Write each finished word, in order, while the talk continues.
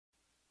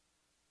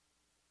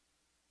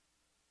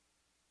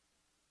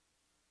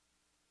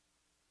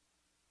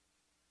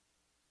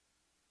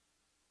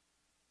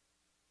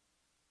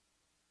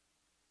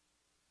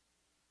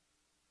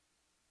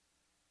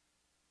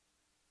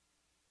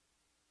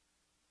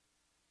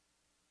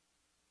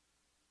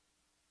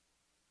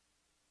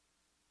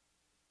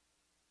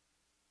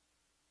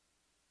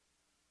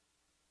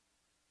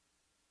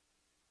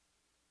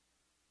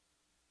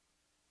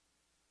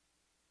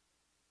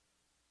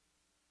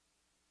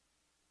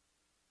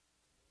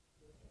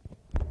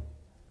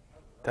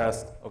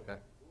Test. Okay.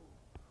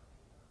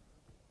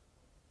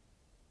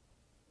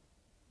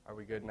 Are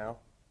we good now?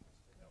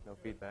 No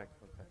feedback?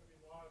 Okay.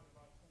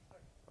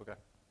 Okay.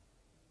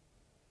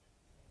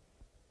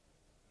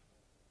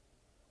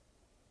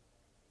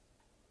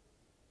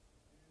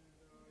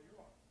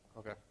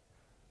 Okay.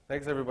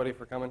 Thanks, everybody,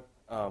 for coming.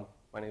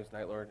 My name is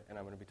Nightlord, and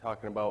I'm going to be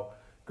talking about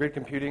grid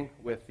computing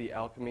with the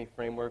Alchemi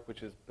framework,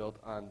 which is built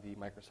on the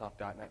Microsoft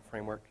 .NET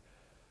framework.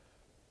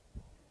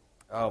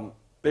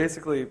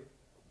 Basically,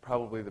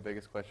 probably the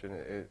biggest question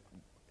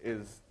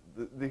is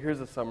here's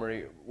a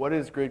summary. What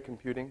is grid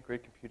computing?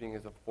 Grid computing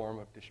is a form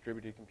of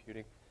distributed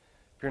computing.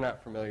 If you're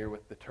not familiar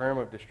with the term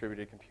of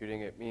distributed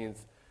computing, it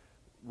means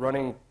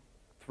running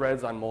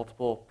threads on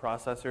multiple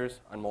processors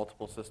on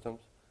multiple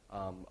systems.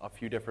 A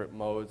few different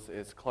modes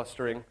is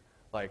clustering,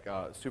 like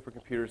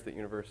supercomputers that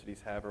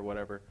universities have or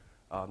whatever.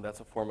 That's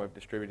a form of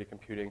distributed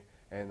computing.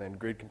 And then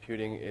grid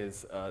computing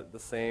is the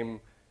same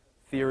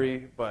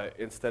theory, but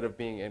instead of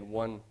being in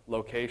one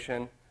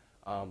location,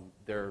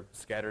 they're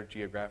scattered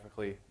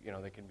geographically. You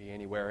know, they can be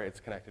anywhere. It's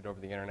connected over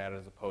the internet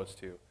as opposed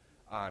to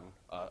on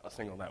a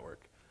single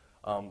network.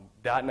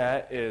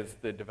 .NET is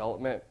the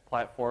development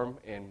platform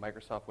in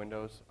Microsoft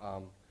Windows.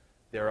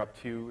 They're up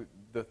to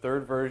the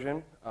third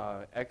version.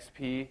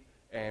 XP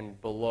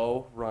and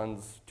below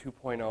runs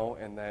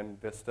 2.0, and then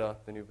Vista,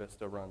 the new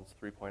Vista, runs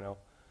 3.0.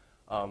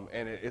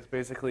 And it's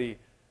basically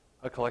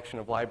a collection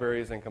of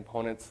libraries and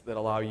components that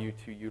allow you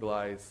to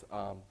utilize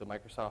the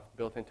Microsoft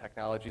built-in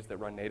technologies that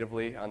run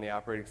natively on the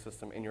operating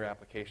system in your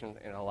application,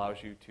 and it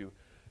allows you to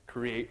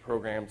create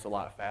programs a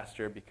lot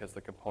faster because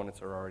the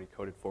components are already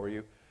coded for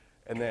you.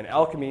 And then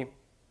Alchemi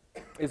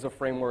is a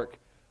framework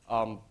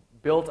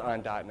built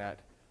on .NET,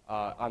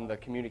 on the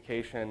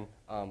communication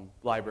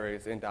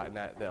libraries in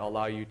 .NET that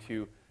allow you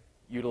to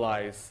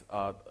utilize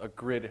a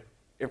grid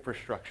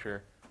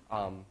infrastructure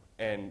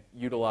and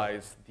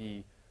utilize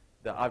the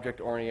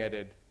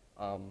object-oriented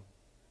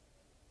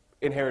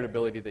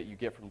inheritability that you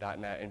get from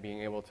 .NET and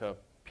being able to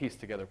piece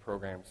together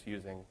programs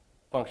using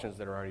functions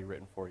that are already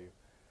written for you.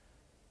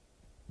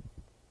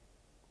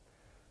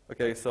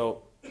 Okay,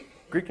 so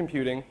grid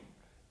computing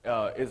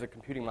is a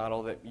computing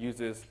model that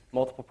uses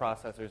multiple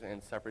processors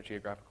in separate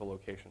geographical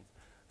locations.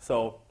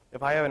 So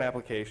if I have an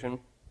application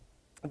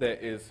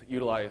that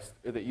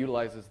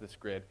utilizes this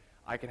grid,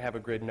 I can have a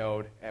grid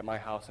node at my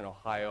house in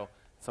Ohio.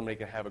 Somebody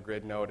can have a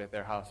grid node at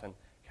their house in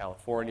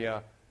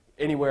California,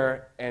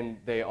 anywhere, and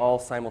they all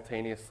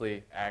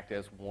simultaneously act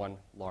as one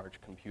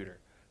large computer.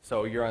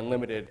 So you're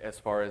unlimited as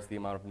far as the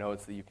amount of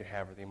nodes that you can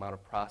have or the amount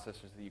of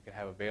processors that you can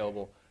have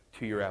available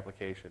to your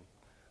application.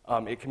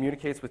 It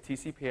communicates with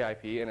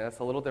TCP/IP, and that's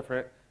a little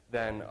different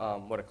than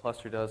what a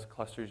cluster does.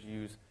 Clusters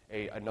use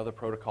another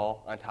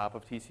protocol on top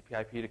of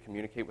TCP/IP to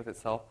communicate with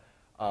itself.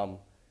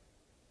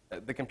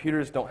 The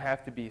computers don't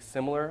have to be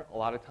similar. A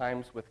lot of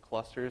times with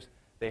clusters,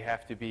 they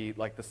have to be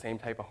like the same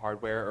type of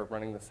hardware or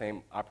running the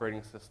same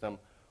operating system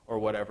or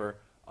whatever.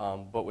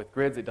 But with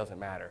grids, it doesn't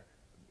matter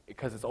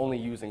because it's only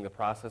using the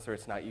processor.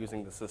 It's not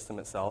using the system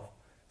itself.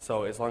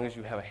 So as long as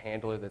you have a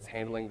handler that's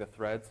handling the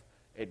threads,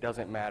 it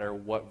doesn't matter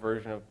what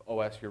version of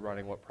OS you're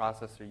running, what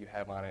processor you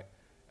have on it,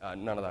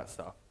 none of that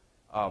stuff.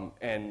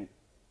 And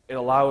it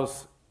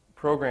allows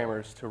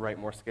programmers to write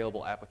more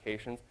scalable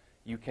applications.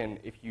 You can,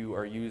 if you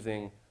are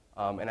using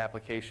an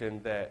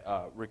application that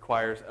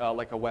requires,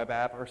 like a web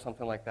app or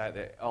something like that,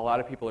 that a lot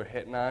of people are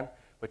hitting on,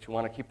 but you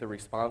want to keep the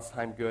response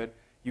time good,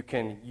 you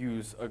can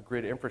use a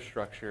grid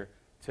infrastructure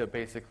to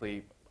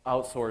basically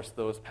outsource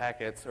those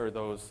packets or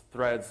those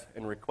threads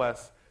and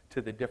requests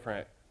to the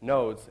different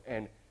nodes,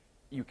 and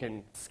you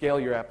can scale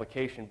your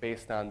application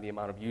based on the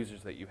amount of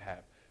users that you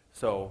have.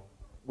 So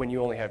when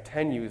you only have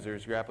 10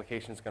 users, your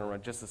application is going to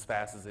run just as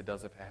fast as it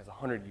does if it has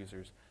 100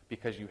 users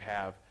because you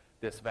have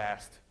this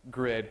vast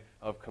grid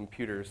of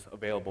computers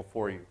available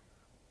for you.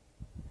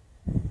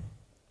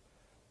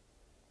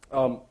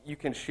 You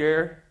can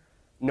share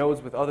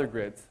nodes with other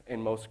grids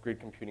in most grid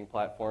computing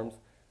platforms.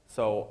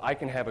 So I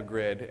can have a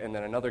grid, and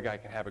then another guy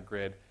can have a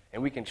grid,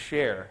 and we can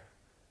share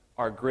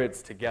our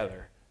grids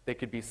together. They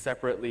could be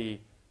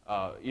separately,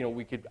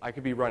 I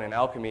could be running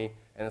Alchemi,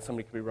 and then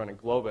somebody could be running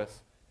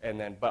Globus, and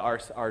then, but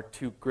our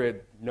two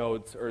grid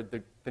nodes, or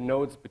the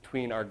nodes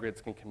between our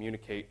grids can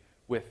communicate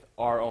with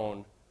our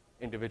own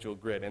individual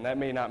grid. And that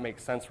may not make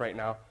sense right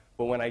now,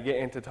 but when I get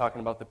into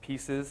talking about the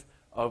pieces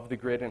of the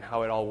grid and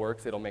how it all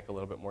works, it'll make a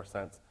little bit more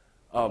sense.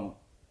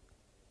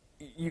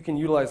 You can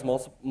utilize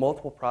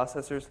multiple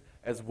processors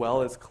as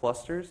well as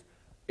clusters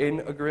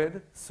in a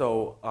grid.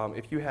 So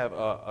if you have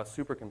a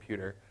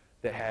supercomputer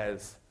that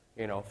has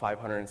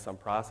 500 and some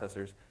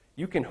processors,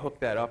 you can hook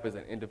that up as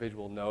an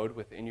individual node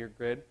within your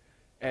grid,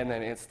 and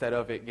then instead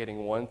of it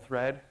getting one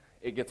thread,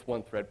 it gets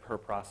one thread per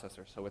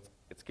processor. So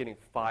it's getting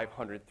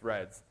 500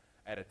 threads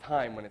at a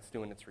time when it's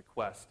doing its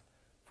request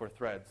for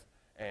threads.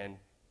 And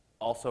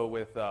also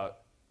with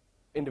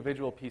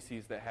individual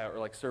PCs that have, or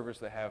like servers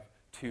that have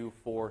 2,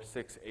 4,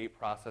 6, 8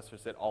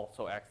 processors, it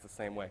also acts the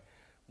same way.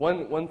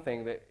 One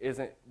thing that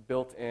isn't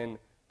built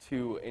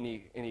into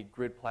any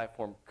grid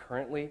platform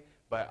currently,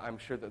 but I'm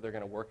sure that they're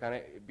going to work on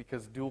it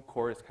because dual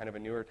core is kind of a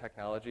newer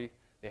technology.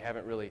 They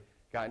haven't really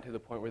gotten to the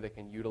point where they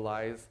can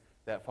utilize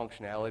that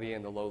functionality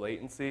and the low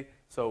latency.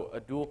 So a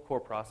dual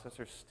core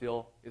processor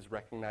still is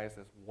recognized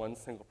as one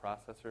single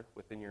processor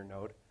within your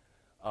node.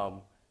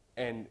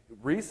 And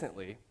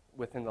recently,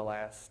 within the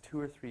last 2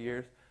 or 3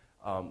 years,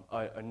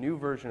 a new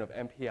version of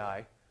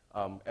MPI,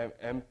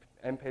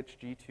 MPICH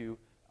G2,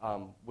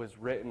 was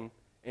written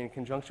in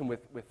conjunction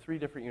with 3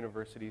 different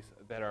universities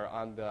that are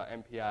on the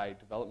MPI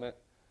development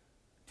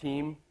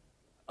team.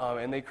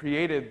 And they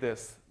created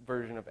this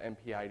version of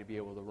MPI to be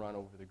able to run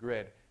over the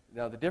grid.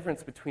 Now, the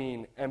difference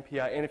between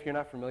MPI, and if you're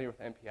not familiar with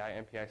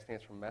MPI, MPI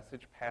stands for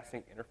Message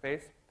Passing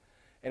Interface,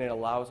 and it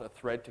allows a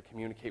thread to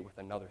communicate with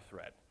another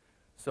thread.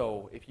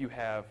 So if you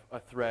have a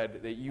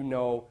thread that you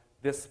know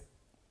this,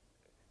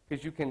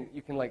 because you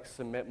can like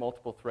submit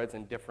multiple threads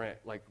in different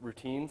like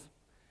routines.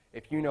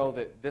 If you know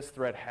that this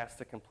thread has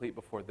to complete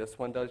before this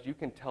one does, you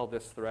can tell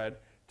this thread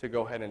to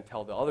go ahead and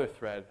tell the other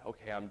thread,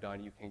 okay, I'm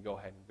done, you can go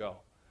ahead and go.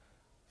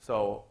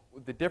 So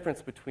the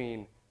difference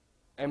between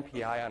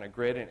MPI on a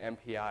grid and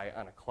MPI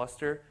on a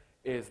cluster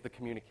is the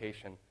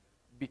communication.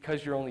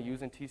 Because you're only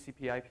using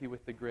TCP/IP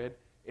with the grid,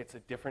 it's a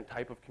different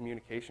type of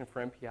communication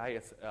for MPI.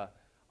 It's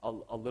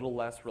a little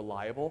less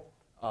reliable.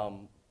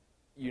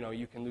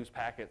 You can lose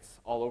packets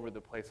all over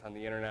the place on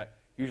the internet.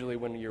 Usually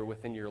when you're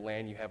within your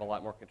LAN, you have a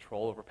lot more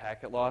control over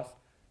packet loss.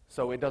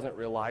 So it doesn't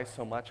rely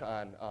so much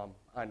on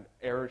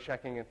error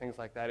checking and things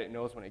like that. It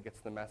knows when it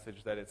gets the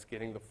message that it's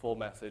getting the full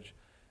message.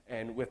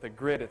 And with a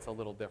grid, it's a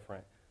little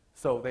different.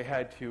 So they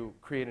had to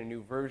create a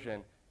new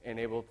version and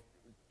able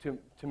to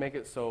make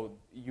it so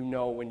you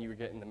know when you're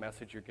getting the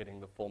message, you're getting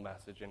the full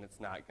message, and it's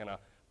not going to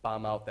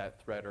bomb out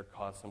that thread or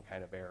cause some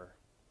kind of error.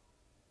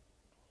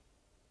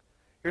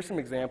 Here's some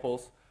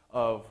examples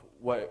of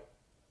what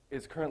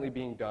is currently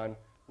being done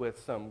with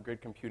some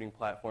grid computing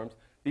platforms.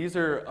 These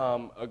are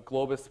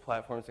Globus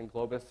platforms, and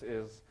Globus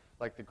is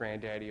like the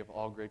granddaddy of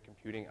all grid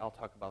computing. I'll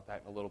talk about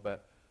that in a little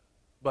bit.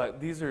 But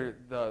these are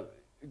the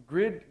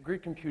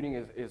grid computing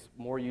is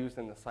more used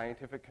in the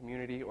scientific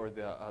community or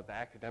the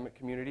academic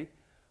community.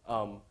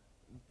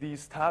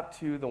 These top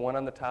 2, the one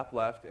on the top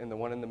left and the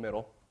one in the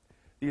middle,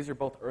 these are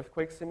both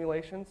earthquake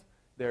simulations.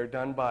 They're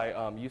done by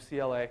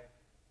UCLA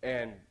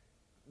and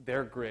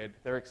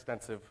their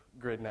extensive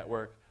grid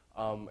network,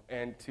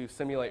 and to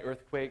simulate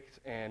earthquakes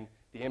and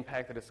the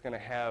impact that it's going to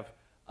have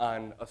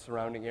on a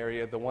surrounding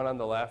area. The one on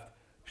the left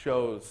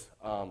shows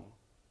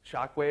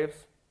shock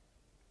waves,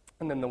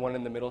 and then the one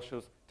in the middle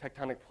shows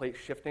tectonic plate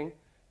shifting,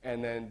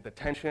 and then the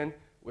tension,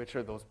 which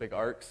are those big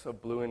arcs of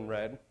blue and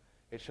red.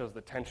 It shows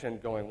the tension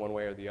going one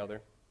way or the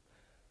other.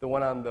 The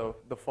one on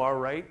the far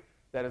right,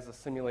 that is a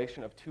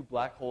simulation of 2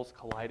 black holes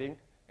colliding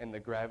and the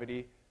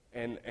gravity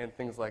and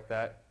things like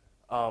that.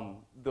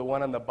 The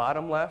one on the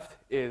bottom left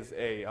is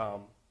a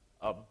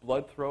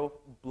blood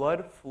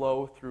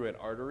flow through an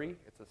artery.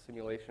 It's a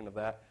simulation of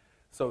that.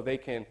 So they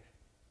can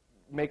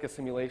make a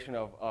simulation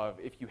of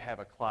if you have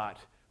a clot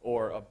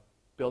or a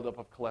buildup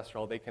of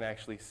cholesterol, they can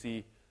actually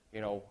see,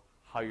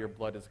 how your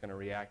blood is going to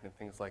react and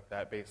things like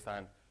that based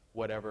on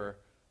whatever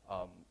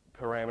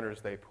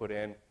parameters they put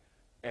in.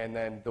 And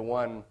then the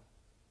one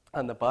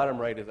on the bottom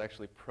right is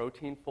actually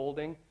protein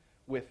folding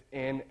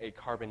within a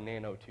carbon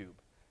nanotube.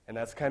 And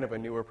that's kind of a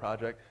newer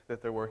project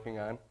that they're working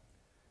on.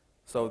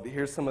 So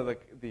here's some of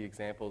the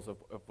examples of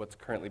what's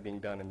currently being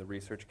done in the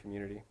research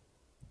community.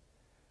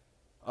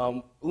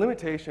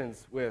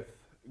 Limitations with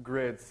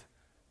grids.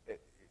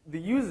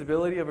 The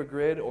usability of a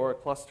grid or a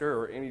cluster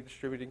or any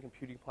distributed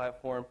computing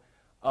platform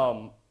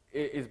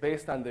is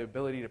based on the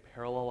ability to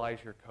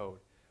parallelize your code.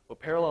 What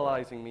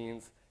parallelizing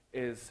means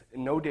is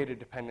no data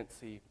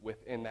dependency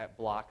within that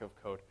block of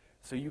code.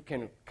 So you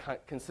can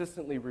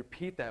consistently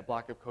repeat that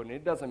block of code, and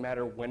it doesn't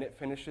matter when it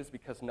finishes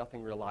because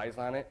nothing relies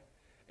on it,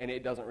 and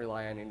it doesn't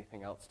rely on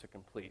anything else to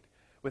complete.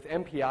 With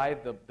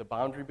MPI, the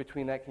boundary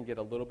between that can get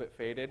a little bit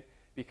faded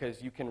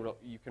because you can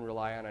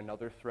rely on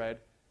another thread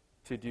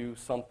to do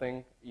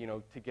something,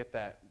 to get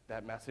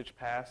that message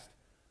passed.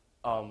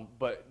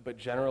 But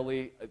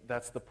generally,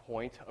 that's the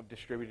point of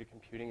distributed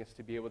computing, is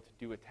to be able to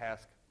do a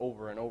task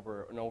over and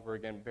over and over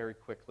again very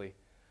quickly.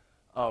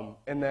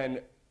 And then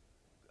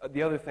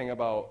the other thing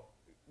about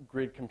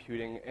grid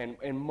computing,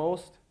 and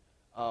most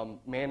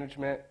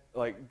management,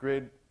 like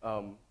grid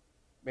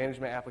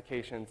management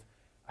applications,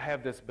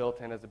 have this built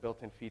in as a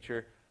built-in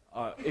feature.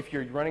 If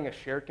you're running a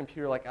shared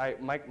computer,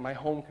 like my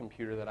home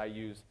computer that I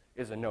use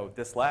is a node.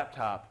 This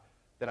laptop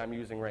that I'm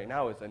using right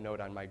now is a node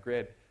on my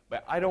grid,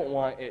 but I don't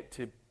want it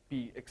to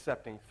be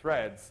accepting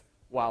threads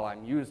while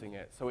I'm using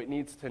it. So it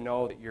needs to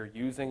know that you're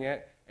using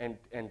it and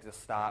to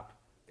stop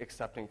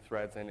accepting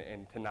threads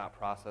and to not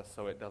process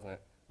so it doesn't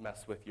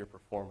mess with your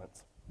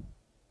performance.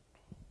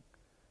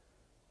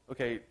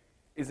 Okay,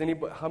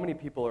 how many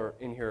people are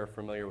in here are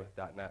familiar with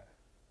 .NET?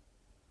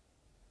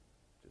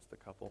 Just a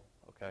couple,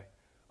 okay.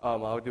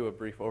 I'll do a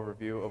brief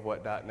overview of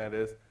what .NET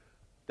is.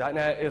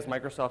 .NET is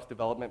Microsoft's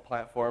development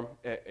platform.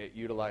 It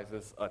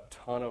utilizes a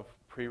ton of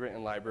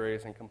pre-written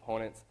libraries and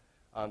components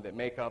that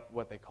make up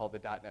what they call the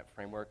 .NET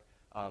framework.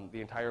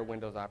 The entire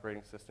Windows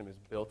operating system is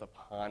built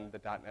upon the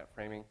 .NET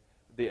framing,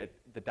 the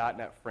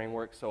 .NET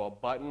framework. So a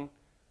button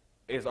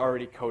is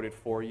already coded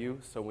for you.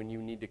 So when you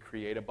need to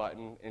create a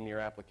button in your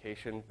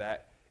application,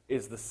 that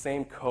is the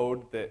same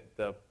code that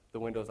the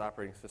Windows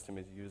operating system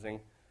is using,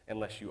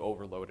 unless you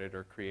overload it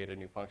or create a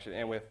new function.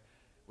 And with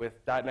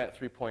 .NET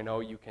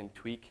 3.0, you can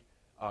tweak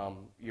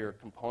your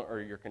component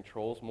or your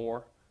controls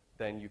more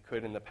than you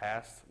could in the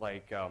past.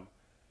 Like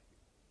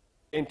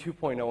in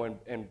 2.0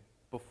 and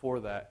before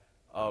that,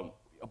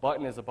 a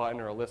button is a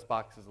button or a list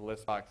box is a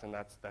list box, and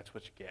that's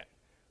what you get.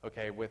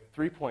 Okay, with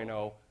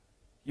 3.0,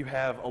 you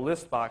have a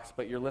list box,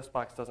 but your list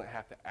box doesn't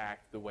have to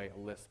act the way a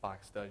list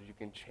box does. You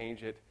can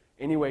change it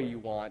any way you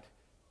want,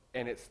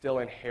 and it still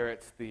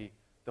inherits the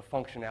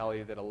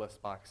functionality that a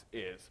list box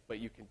is, but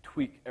you can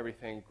tweak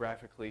everything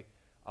graphically,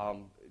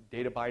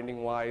 data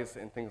binding wise,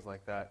 and things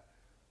like that.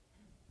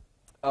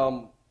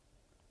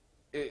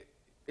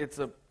 It's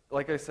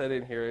like I said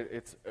in here,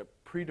 it's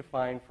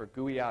predefined for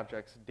GUI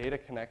objects, data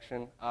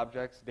connection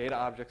objects, data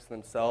objects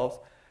themselves,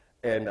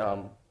 and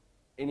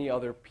any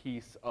other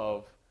piece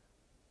of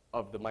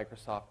the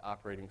Microsoft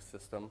operating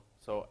system.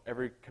 So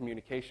every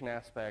communication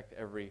aspect,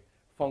 every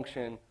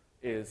function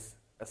is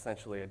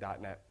essentially a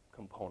 .NET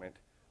component,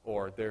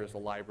 or there's a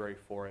library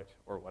for it,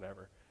 or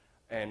whatever.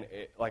 And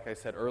like I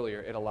said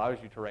earlier, it allows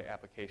you to write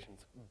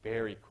applications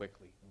very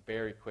quickly,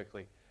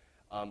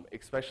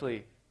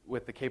 especially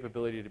with the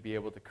capability to be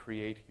able to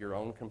create your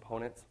own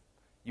components.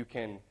 You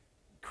can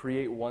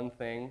create one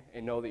thing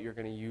and know that you're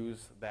going to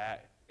use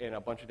that in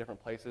a bunch of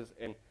different places,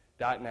 and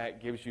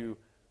 .NET gives you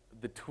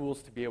the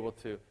tools to be able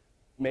to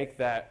make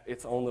that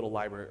its own little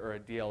library or a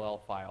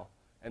DLL file,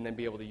 and then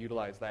be able to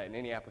utilize that in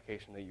any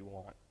application that you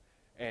want.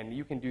 And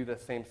you can do the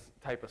same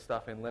type of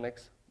stuff in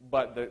Linux,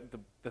 but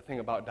the thing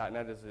about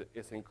 .NET is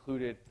it's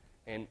included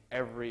in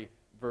every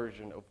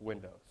version of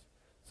Windows.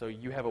 So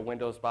you have a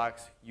Windows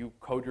box, you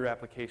code your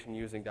application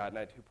using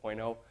 .NET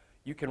 2.0,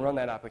 you can run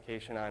that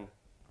application on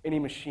any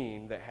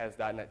machine that has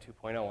 .NET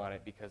 2.0 on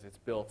it because it's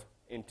built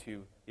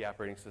into the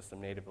operating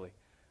system natively.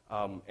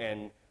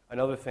 And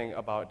another thing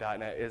about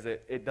 .NET is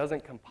it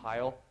doesn't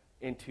compile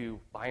into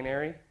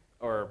binary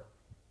or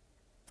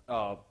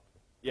a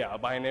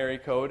binary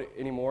code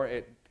anymore.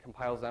 It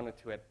compiles down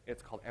into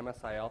it's called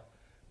MSIL,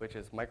 which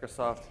is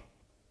Microsoft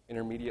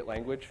Intermediate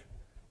Language,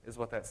 is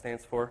what that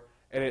stands for.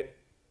 And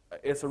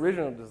its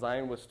original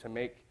design was to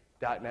make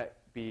 .NET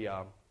be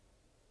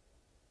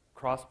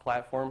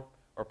cross-platform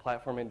or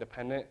platform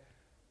independent.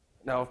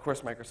 Now, of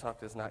course,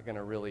 Microsoft is not going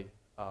to really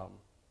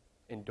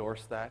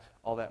endorse that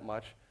all that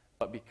much,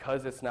 but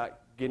because it's not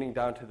getting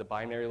down to the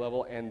binary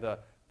level, and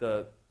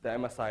the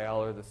MSIL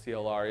or the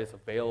CLR is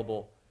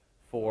available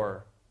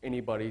for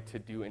anybody to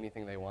do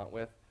anything they want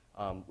with,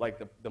 like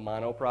the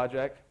Mono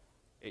project,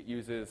 it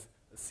uses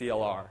the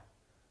CLR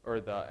or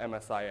the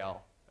MSIL.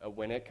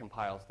 When it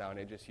compiles down,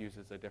 it just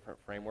uses a different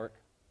framework.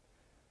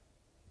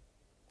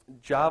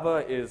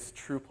 Java is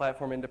true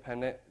platform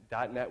independent.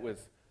 .NET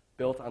was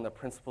built on the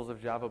principles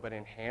of Java, but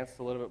enhanced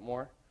a little bit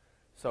more.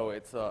 So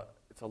it's a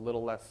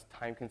little less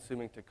time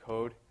consuming to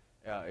code.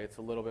 It's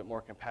a little bit more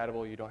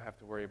compatible. You don't have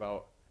to worry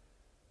about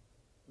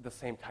the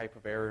same type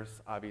of errors.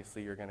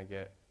 Obviously, you're going to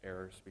get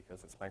errors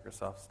because it's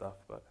Microsoft stuff.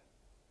 But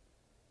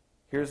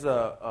here's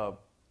a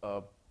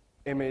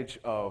image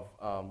of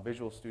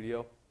Visual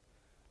Studio.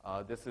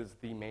 This is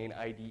the main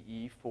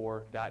IDE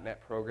for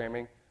 .NET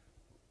programming.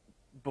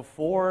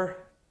 Before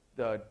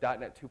the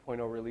 .NET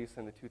 2.0 release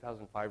and the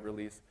 2005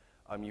 release,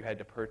 you had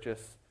to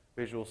purchase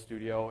Visual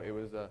Studio. It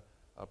was a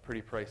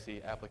pretty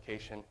pricey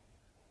application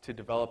to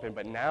develop in,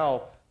 but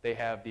now they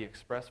have the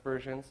Express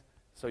versions,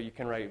 so you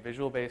can write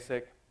Visual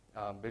Basic,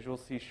 Visual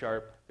C#,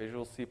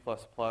 Visual C++,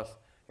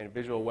 and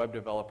Visual Web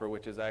Developer,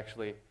 which is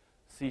actually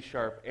C#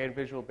 and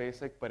Visual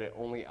Basic, but it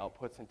only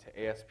outputs into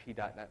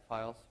ASP.NET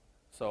files,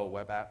 so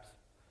web apps.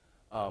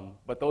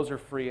 But those are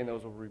free, and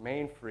those will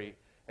remain free,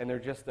 and they're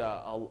just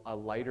a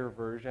lighter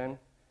version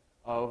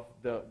of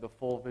the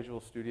full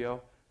Visual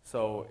Studio,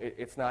 so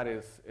it's not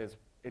as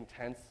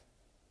intense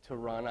to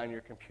run on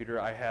your computer.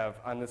 I have,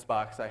 on this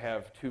box, I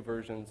have two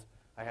versions.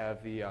 I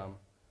have the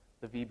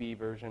VB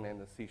version and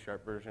the C#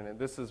 version, and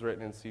this is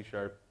written in C#.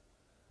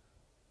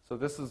 So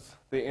this is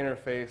the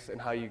interface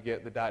and how you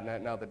get the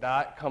 .NET. Now the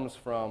dot comes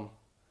from,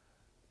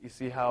 you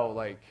see how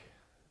like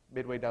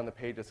midway down the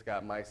page it's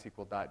got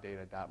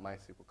MySQL.data,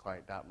 .MySQL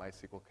client,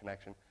 .MySQL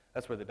connection.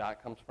 That's where the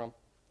dot comes from.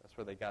 That's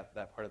where they got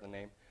that part of the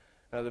name.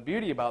 Now the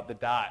beauty about the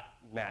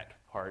 .NET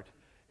part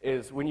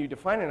is when you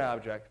define an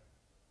object,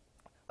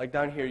 like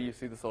down here you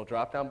see this little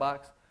drop-down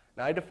box.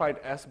 Now I defined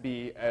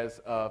SB as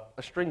a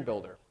string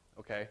builder,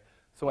 okay?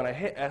 So when I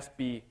hit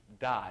SB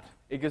dot,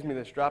 it gives me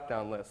this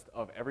drop-down list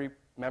of every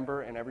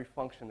member and every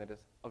function that is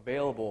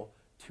available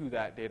to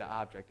that data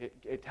object.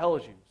 It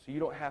tells you, so you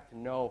don't have to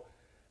know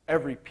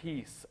every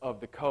piece of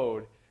the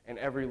code and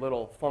every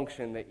little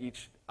function that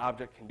each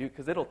object can do,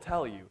 because it'll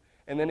tell you.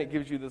 And then it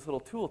gives you this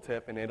little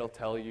tooltip, and it'll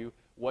tell you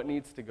what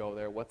needs to go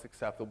there, what's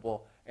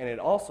acceptable, and it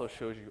also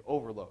shows you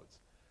overloads.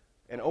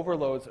 And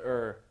overloads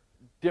are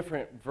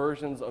different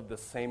versions of the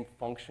same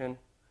function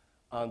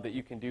that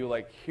you can do.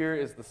 Like here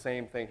is the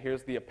same thing.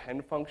 Here's the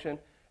append function,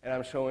 and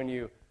I'm showing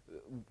you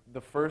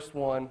the first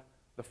one,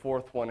 the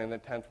fourth one, and the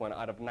 10th one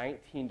out of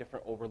 19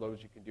 different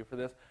overloads you can do for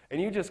this.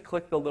 And you just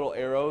click the little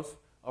arrows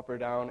up or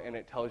down, and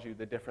it tells you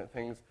the different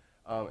things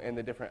and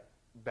the different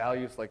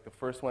values. Like the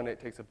first one,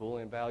 it takes a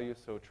Boolean value,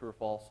 so true or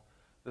false.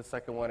 The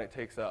second one, it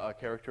takes a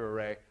character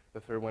array. The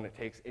third one, it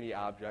takes any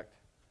object.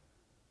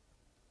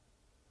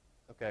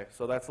 Okay,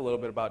 so that's a little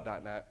bit about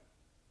 .NET.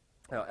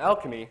 Now,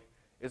 Alchemi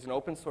is an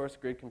open source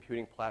grid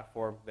computing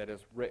platform that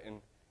is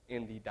written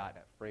in the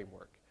 .NET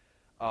framework.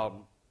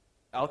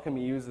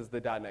 Alchemi uses the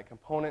 .NET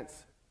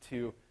components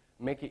to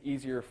make it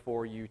easier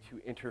for you to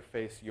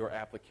interface your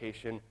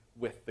application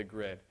with the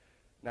grid.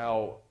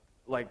 Now,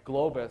 like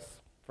Globus,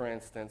 for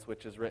instance,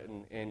 which is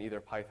written in either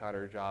Python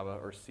or Java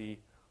or C,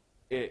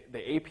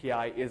 the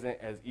API isn't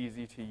as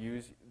easy to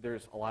use.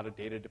 There's a lot of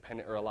data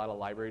dependent or a lot of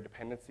library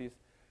dependencies.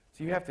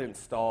 So you have to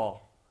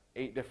install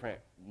 8 different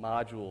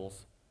modules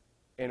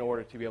in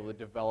order to be able to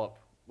develop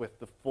with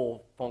the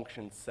full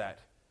function set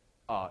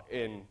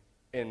in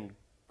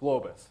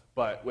Globus.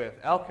 But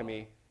with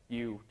Alchemi,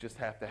 you just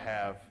have to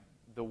have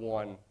the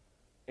one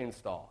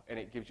install, and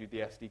it gives you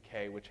the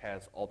SDK, which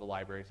has all the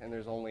libraries. And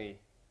there's only,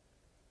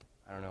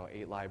 I don't know,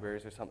 8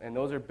 libraries or something. And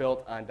those are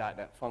built on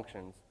 .NET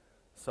functions.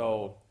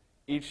 So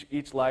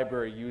each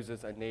library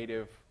uses a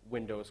native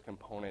Windows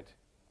component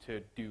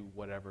to do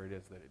whatever it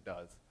is that it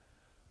does.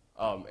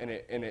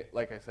 And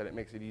like I said, it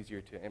makes it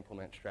easier to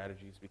implement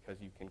strategies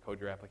because you can code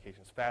your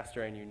applications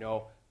faster, and you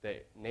know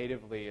that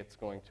natively it's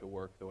going to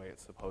work the way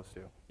it's supposed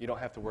to. You don't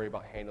have to worry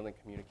about handling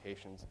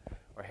communications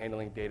or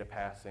handling data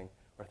passing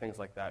or things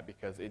like that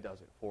because it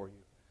does it for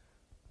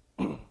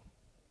you.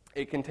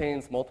 It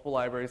contains multiple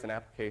libraries and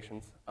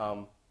applications.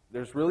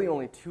 There's really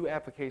only 2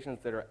 applications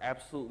that are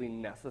absolutely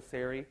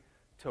necessary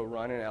to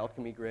run an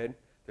Alchemi grid.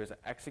 There's an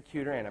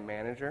executor and a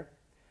manager.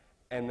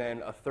 And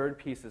then a third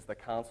piece is the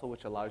console,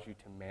 which allows you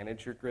to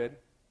manage your grid.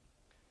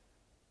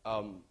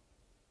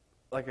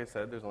 Like I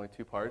said, there's only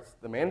 2 parts.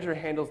 The manager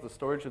handles the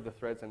storage of the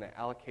threads and the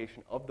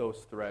allocation of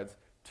those threads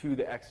to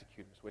the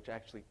executors, which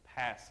actually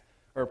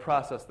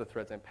process the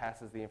threads and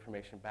passes the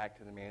information back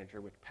to the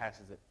manager, which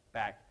passes it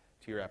back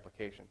to your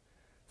application.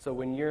 So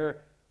when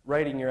you're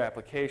writing your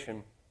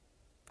application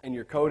and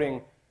you're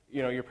coding,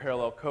 your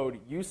parallel code,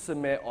 you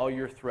submit all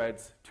your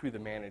threads to the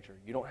manager.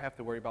 You don't have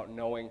to worry about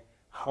knowing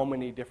how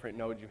many different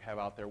nodes you have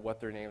out there,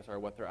 what their names are,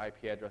 what their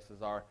IP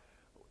addresses are,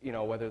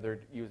 whether they're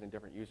using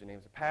different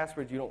usernames and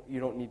passwords. You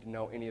don't need to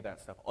know any of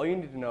that stuff. All you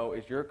need to know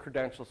is your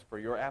credentials for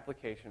your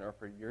application or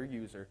for your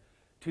user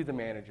to the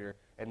manager,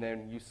 and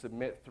then you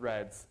submit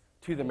threads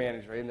to the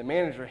manager, and the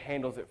manager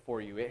handles it for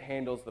you. It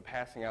handles the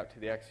passing out to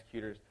the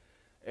executors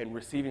and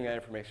receiving that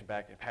information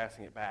back and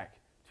passing it back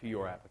to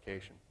your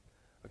application.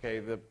 Okay,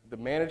 the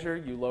manager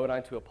you load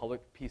onto a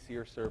public PC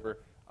or server.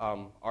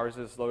 Ours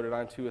is loaded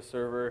onto a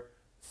server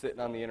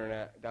sitting on the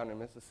internet down in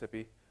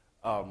Mississippi.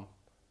 And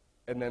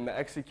then the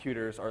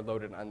executors are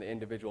loaded on the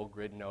individual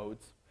grid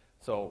nodes.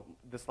 So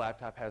this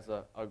laptop has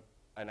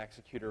an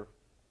executor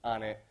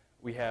on it.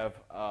 We have,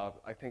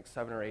 I think,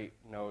 7 or 8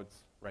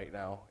 nodes right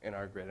now in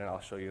our grid, and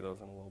I'll show you those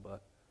in a little bit.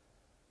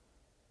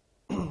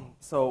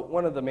 So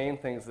one of the main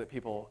things that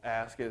people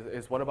ask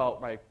is, what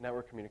about my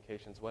network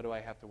communications? What do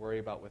I have to worry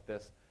about with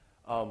this?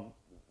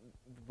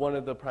 One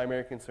of the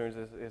primary concerns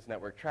is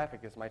network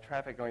traffic. Is my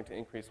traffic going to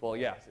increase? Well,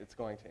 yes, it's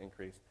going to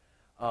increase.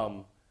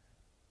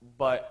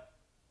 But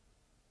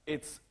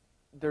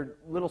they're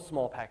little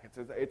small packets.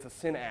 It's a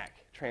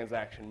SYN-ACK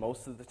transaction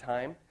most of the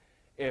time.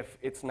 If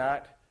it's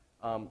not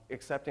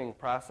accepting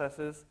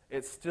processes,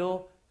 it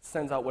still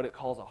sends out what it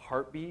calls a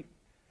heartbeat,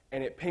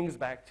 and it pings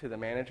back to the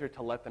manager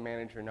to let the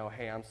manager know,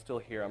 hey, I'm still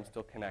here, I'm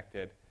still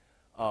connected.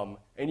 And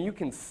you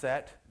can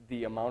set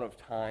the amount of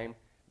time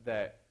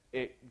that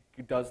it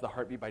does the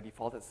heartbeat. By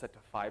default, it's set to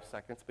 5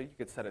 seconds, but you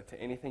could set it to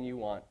anything you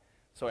want.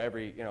 So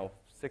every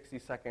 60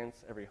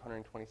 seconds, every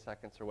 120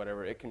 seconds or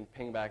whatever, it can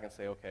ping back and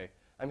say, okay,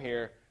 I'm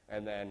here,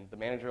 and then the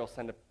manager will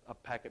send a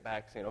packet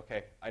back saying,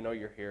 okay, I know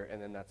you're here,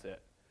 and then that's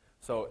it.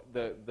 So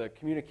the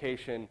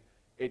communication,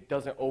 it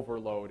doesn't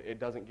overload. It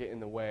doesn't get in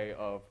the way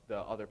of the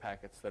other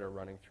packets that are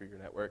running through your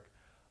network.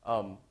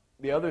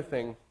 The other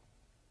thing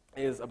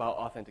is about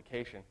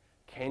authentication.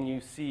 Can you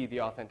see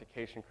the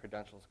authentication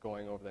credentials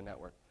going over the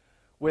network?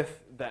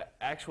 With the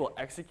actual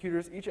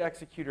executors, each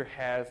executor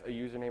has a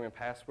username and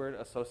password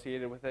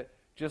associated with it,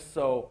 just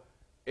so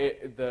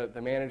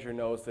the manager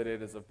knows that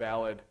it is a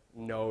valid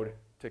node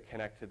to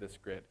connect to this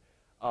grid.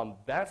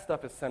 That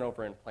stuff is sent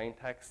over in plain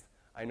text.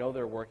 I know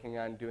they're working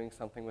on doing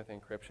something with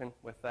encryption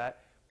with that,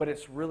 but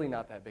it's really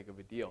not that big of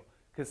a deal.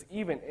 Because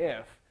even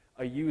if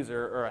a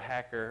user or a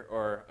hacker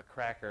or a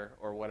cracker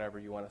or whatever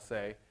you want to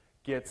say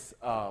gets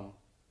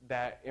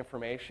that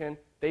information,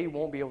 they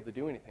won't be able to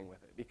do anything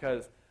with it,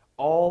 because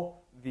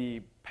all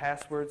the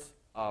passwords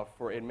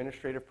for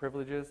administrative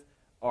privileges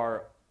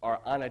are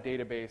on a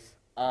database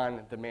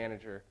on the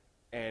manager.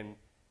 And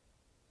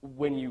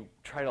when you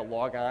try to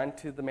log on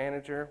to the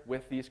manager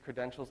with these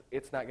credentials,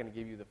 it's not going to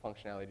give you the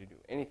functionality to do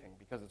anything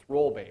because it's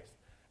role-based.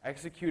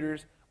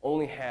 Executors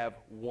only have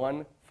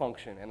one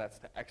function, and that's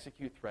to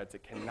execute threads.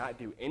 It cannot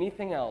do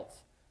anything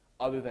else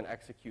other than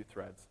execute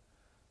threads.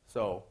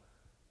 So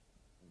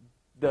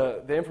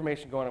the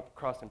information going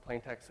across in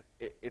plain text,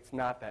 it's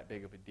not that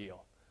big of a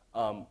deal.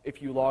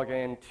 If you log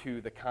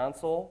into the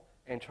console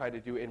and try to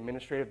do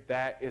administrative,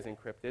 that is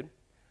encrypted.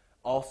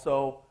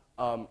 Also,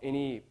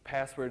 any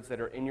passwords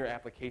that are in your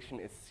application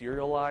is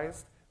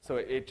serialized, so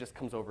it just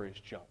comes over as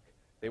junk.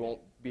 They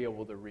won't be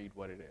able to read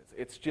what it is.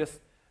 It's just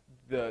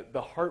the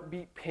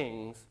heartbeat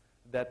pings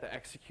that the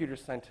executor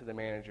sent to the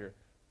manager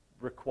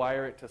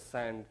require it to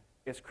send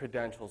its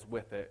credentials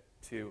with it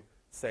to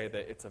say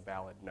that it's a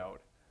valid node.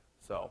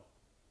 So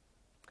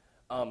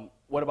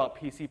what about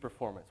PC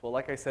performance? Well,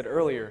 like I said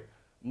earlier,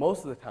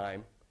 most of the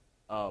time,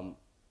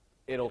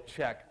 it'll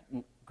check.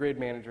 Grid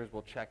managers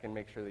will check and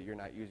make sure that you're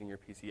not using your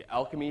PC.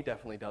 Alchemi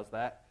definitely does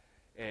that.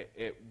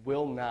 It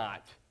will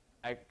not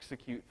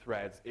execute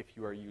threads if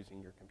you are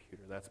using your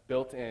computer. That's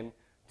built in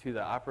to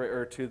the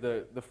operator, to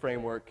the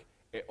framework.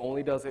 It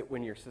only does it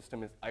when your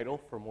system is idle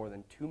for more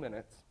than 2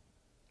 minutes.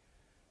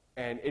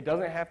 And it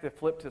doesn't have to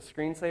flip to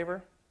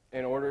screensaver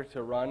in order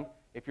to run.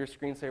 If your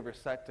screensaver is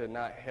set to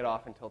not hit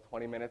off until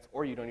 20 minutes,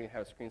 or you don't even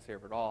have a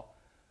screensaver at all,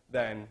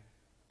 then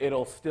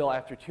it'll still,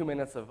 after 2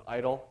 minutes of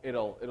idle,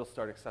 it'll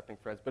start accepting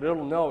threads. But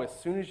it'll know as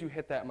soon as you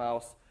hit that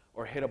mouse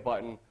or hit a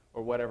button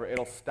or whatever,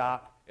 it'll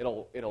stop,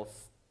 it'll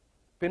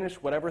finish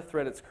whatever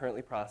thread it's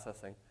currently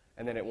processing,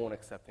 and then it won't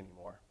accept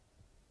anymore.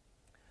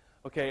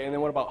 Okay, and then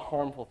what about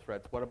harmful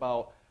threads? What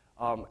about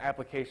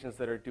applications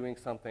that are doing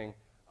something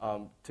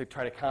to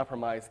try to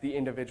compromise the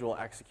individual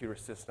executor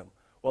system?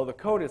 Well, the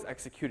code is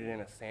executed in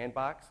a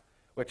sandbox,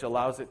 which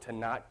allows it to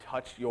not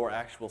touch your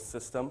actual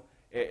system.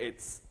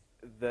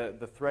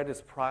 The thread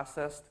is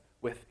processed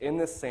within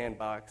the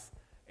sandbox,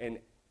 and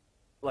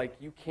like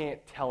you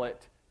can't tell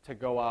it to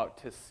go out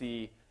to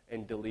see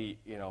and delete,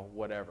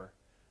 whatever.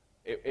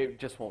 It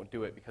just won't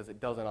do it because it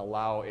doesn't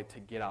allow it to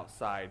get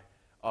outside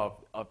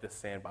of the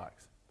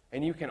sandbox.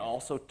 And you can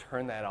also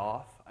turn that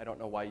off. I don't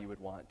know why you would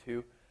want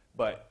to,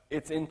 but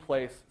it's in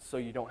place so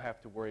you don't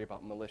have to worry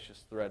about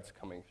malicious threads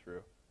coming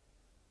through.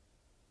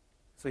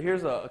 So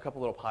here's a couple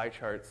little pie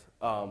charts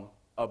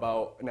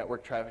about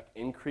network traffic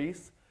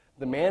increase.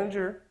 The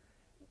manager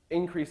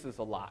increases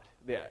a lot.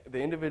 The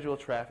individual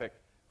traffic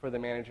for the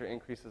manager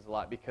increases a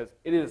lot because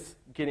it is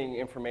getting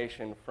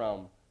information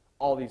from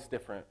all these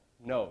different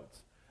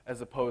nodes,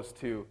 as opposed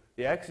to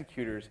the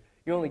executors.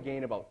 You only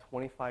gain about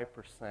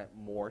 25%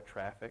 more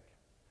traffic,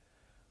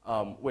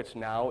 which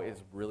now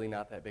is really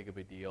not that big of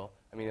a deal.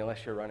 I mean,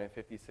 unless you're running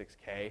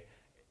 56K,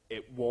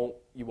 you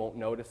won't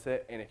notice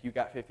it. And if you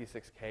got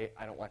 56K,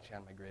 I don't want you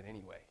on my grid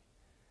anyway,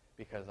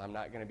 because I'm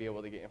not going to be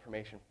able to get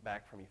information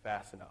back from you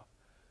fast enough.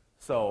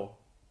 So,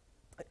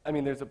 I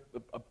mean, there's a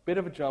bit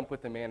of a jump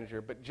with the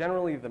manager, but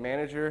generally the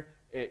manager,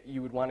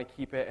 you would want to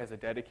keep it as a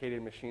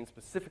dedicated machine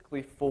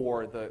specifically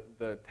for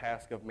the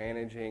task of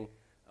managing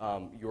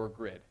your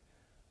grid,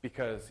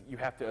 because you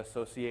have to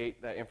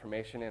associate that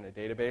information in a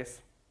database.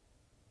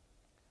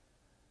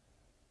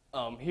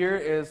 Here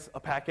is a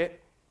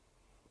packet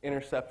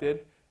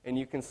intercepted, and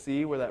you can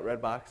see where that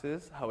red box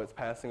is, how it's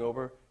passing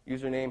over.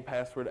 Username,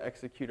 password,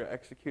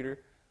 executor.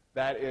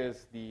 That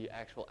is the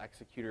actual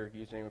executor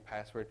username and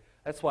password.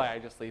 That's why I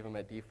just leave them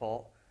at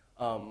default,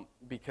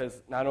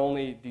 because not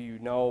only do you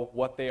know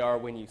what they are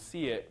when you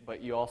see it,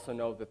 but you also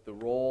know that the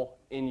role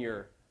in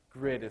your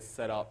grid is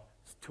set up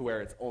to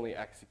where it's only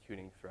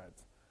executing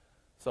threads.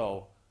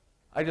 So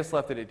I just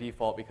left it at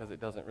default because it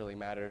doesn't really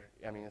matter.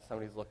 I mean, if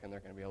somebody's looking, they're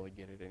going to be able to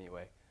get it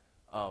anyway.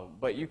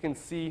 But you can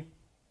see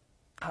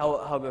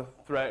how the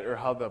thread, or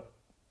how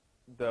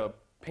the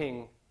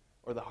ping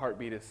or the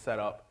heartbeat is set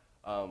up.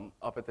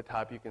 Up at the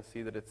top, you can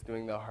see that it's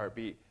doing the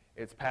heartbeat.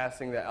 It's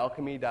passing the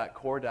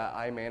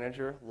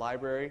alchemi.core.imanager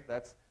library.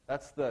 That's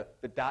the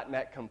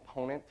 .NET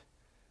component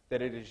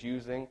that it is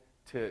using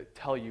to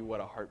tell you what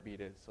a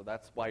heartbeat is. So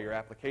that's why your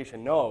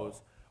application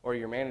knows, or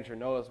your manager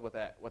knows what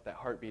that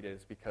heartbeat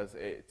is, because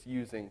it's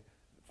using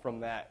from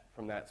that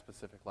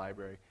specific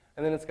library.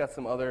 And then it's got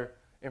some other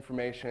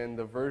information,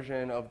 the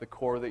version of the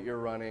core that you're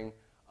running,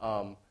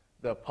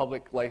 the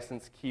public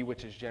license key,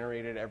 which is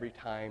generated every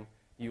time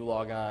you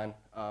log on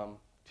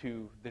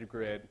to the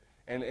grid,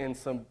 and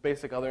some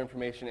basic other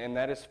information, and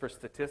that is for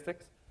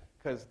statistics,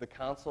 because the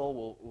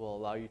console will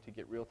allow you to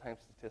get real-time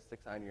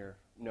statistics on your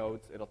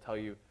nodes. It'll tell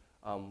you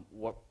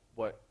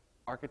what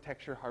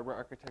architecture, hardware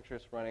architecture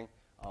it's running,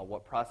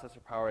 what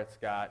processor power it's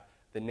got,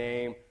 the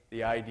name,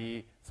 the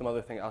ID, some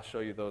other things. I'll show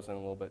you those in a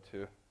little bit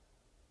too.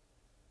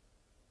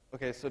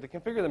 Okay, so to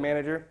configure the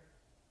manager,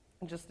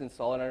 just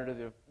install it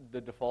under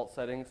the default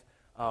settings.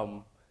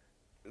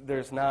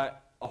 There's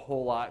not a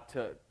whole lot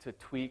to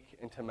tweak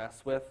and to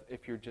mess with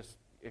if you're just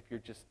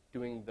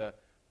doing the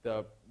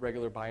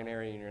regular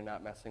binary and you're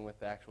not messing with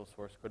the actual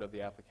source code of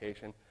the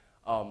application.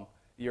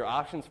 Your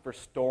options for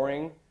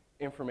storing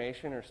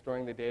information or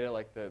storing the data,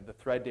 like the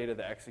thread data,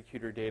 the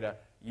executor data,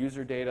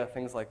 user data,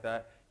 things like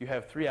that, you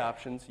have three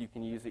options. You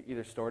can use it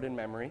either stored in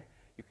memory,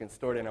 you can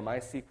store it in a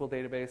MySQL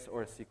database,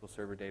 or a SQL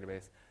Server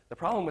database. The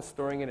problem with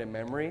storing it in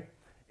memory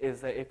is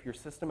that if your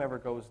system ever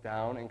goes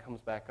down and comes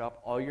back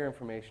up, all your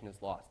information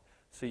is lost.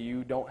 So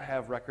you don't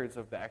have records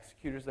of the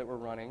executors that were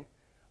running.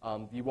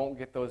 You won't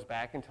get those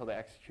back until the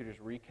executors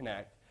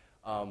reconnect.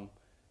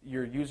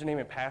 Your username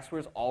and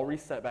passwords all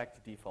reset back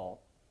to default.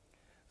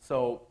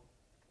 So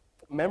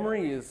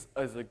memory is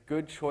a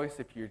good choice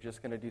if you're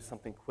just going to do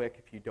something quick,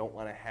 if you don't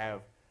want to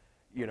have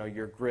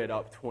your grid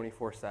up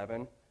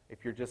 24/7.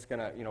 If you're just going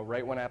to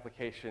write one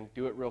application,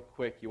 do it real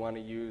quick, you want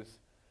to use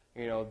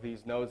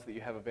these nodes that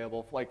you have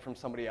available, like from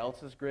somebody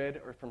else's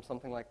grid or from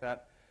something like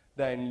that,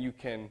 then you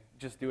can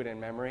just do it in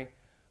memory.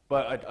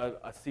 But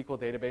a SQL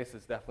database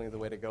is definitely the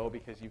way to go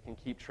because you can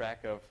keep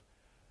track of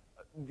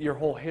your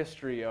whole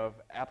history of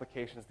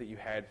applications that you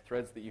had,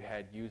 threads that you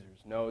had, users,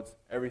 nodes,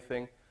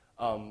 everything.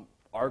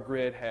 Our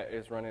grid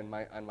is run on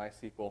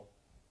MySQL.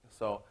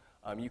 So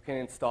you can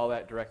install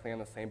that directly on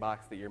the same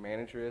box that your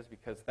manager is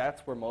because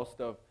that's where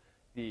most of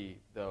the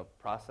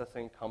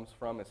processing comes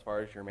from as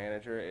far as your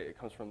manager. It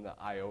comes from the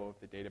I/O of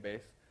the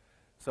database.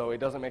 So it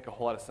doesn't make a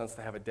whole lot of sense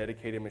to have a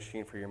dedicated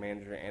machine for your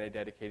manager and a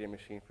dedicated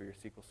machine for your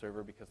SQL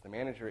Server because the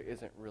manager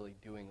isn't really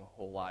doing a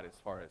whole lot as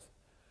far as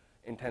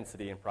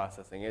intensity in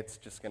processing. It's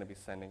just going to be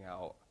sending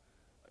out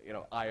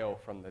I/O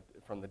from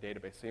the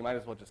database. So you might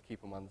as well just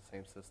keep them on the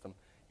same system.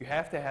 You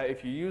have to have,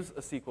 if you use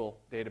a SQL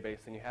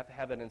database, then you have to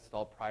have that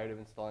installed prior to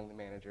installing the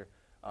manager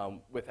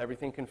with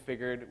everything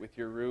configured, with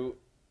your root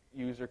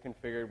user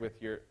configured, with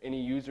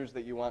any users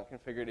that you want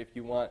configured. If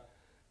you want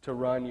to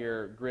run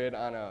your grid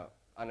on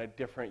a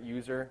different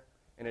user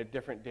in a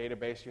different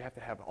database, you have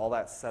to have all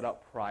that set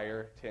up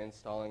prior to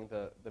installing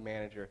the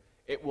manager.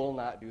 It will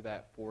not do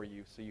that for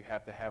you, so you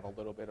have to have a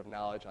little bit of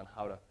knowledge on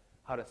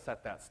how to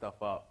set that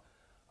stuff up.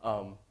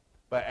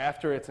 But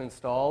after it's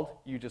installed,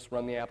 you just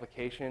run the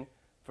application.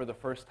 For the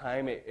first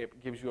time,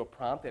 it gives you a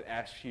prompt. It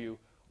asks you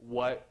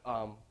what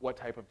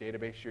type of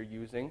database you're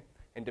using,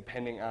 and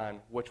depending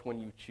on which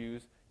one you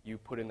choose, you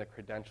put in the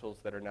credentials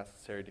that are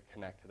necessary to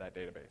connect to that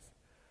database.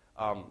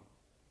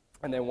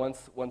 And then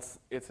once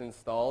it's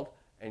installed,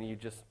 and you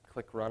just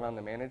click Run on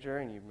the manager,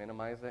 and you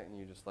minimize it, and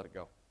you just let it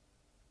go.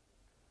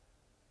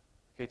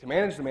 Okay, to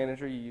manage the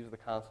manager, you use the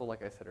console,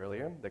 like I said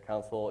earlier. The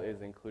console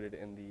is included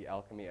in the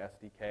Alchemi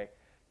SDK.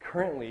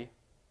 Currently,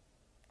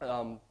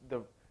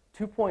 the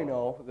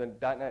 2.0, the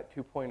 .NET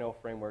 2.0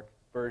 framework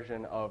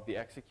version of the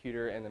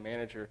executor and the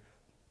manager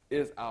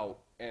is out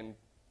and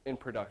in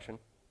production.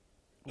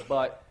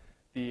 But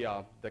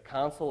the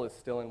console is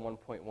still in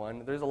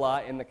 1.1. There's a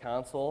lot in the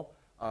console,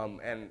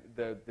 and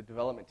the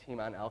development team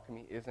on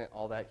Alchemi isn't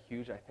all that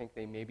huge. I think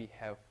they maybe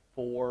have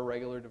 4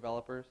 regular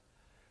developers,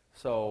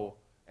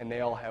 and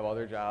they all have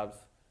other jobs.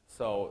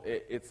 So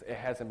it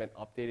hasn't been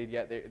updated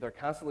yet. They're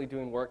constantly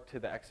doing work to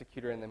the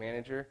executor and the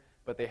manager,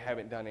 but they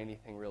haven't done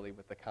anything really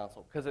with the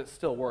console because it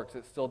still works.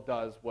 It still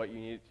does what you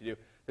need it to do.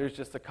 There's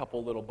just a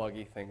couple little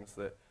buggy things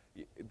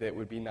that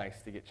would be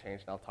nice to get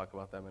changed, and I'll talk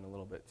about them in a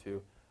little bit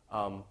too.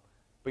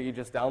 But you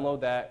just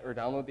download that or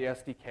download the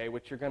SDK,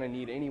 which you're going to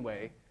need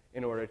anyway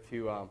in order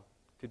to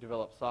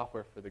develop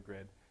software for the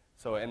grid.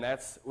 So, and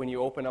that's when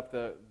you open up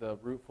the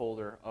root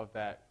folder of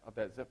that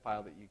zip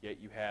file that you get,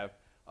 you have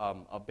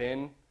a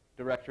bin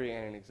directory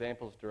and an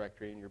examples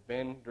directory, and your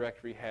bin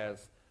directory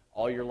has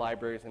all your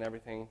libraries and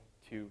everything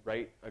to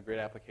write a grid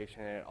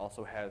application, and it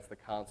also has the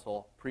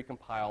console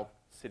precompiled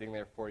sitting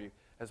there for you,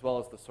 as well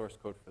as the source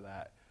code for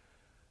that.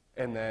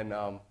 And then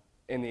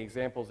in the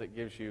examples, it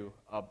gives you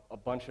a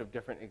bunch of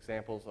different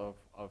examples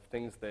of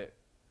things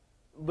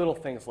little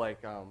things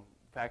like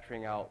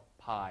factoring out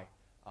pi,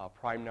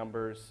 prime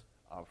numbers,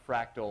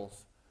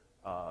 fractals.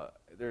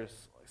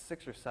 There's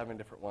 6 or 7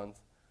 different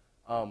ones.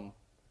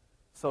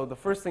 So the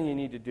first thing you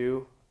need to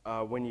do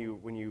when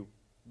you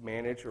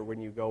manage or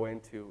when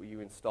you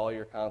install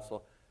your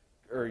console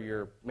or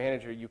your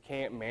manager, you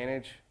can't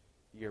manage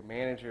your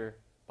manager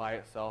by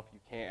itself. You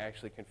can't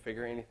actually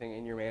configure anything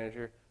in your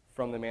manager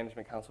from the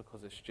management console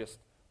because it's just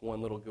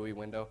one little GUI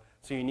window.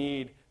 So you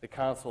need the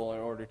console in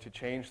order to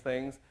change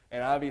things.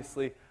 And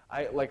obviously,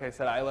 like I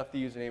said, I left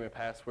the username and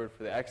password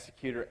for the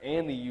executor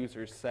and the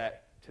users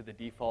set to the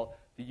default.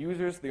 The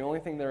users, the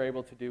only thing they're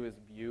able to do is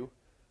view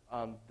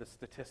the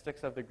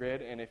statistics of the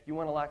grid. And if you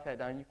want to lock that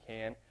down, you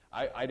can.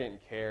 I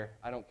didn't care.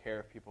 I don't care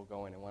if people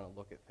go in and want to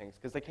look at things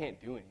because they can't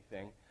do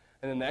anything.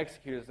 And then the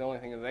executors, the only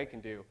thing that they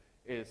can do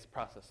is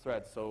process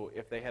threads. So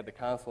if they had the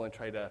console and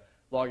tried to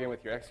log in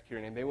with your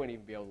executor name, they wouldn't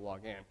even be able to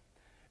log in.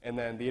 And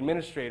then the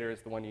administrator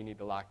is the one you need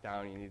to lock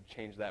down. You need to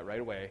change that right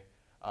away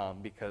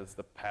because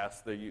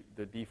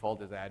the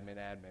default is admin.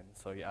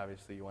 So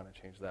obviously you want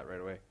to change that right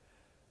away.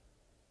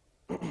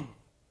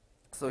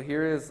 So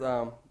here is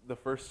the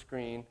first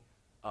screen.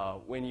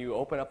 When you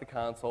open up the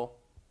console,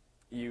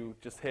 you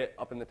just hit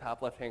up in the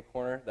top left-hand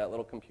corner, that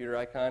little computer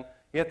icon.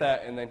 You hit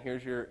that, and then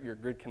here's your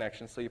grid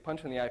connection. So you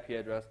punch in the IP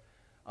address,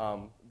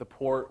 the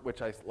port,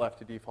 which I left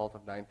to default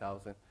of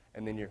 9,000,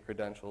 and then your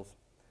credentials,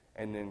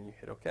 and then you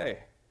hit OK.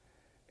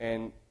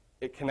 And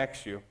it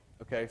connects you.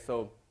 Okay,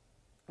 so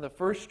the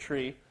first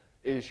tree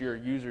is your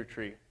user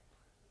tree.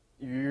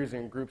 You're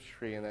using groups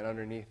tree, and then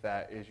underneath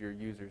that is your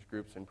users,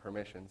 groups, and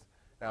permissions.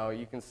 Now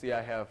you can see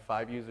I have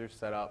 5 users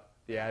set up,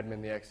 the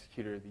admin, the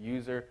executor, the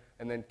user,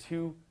 and then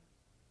 2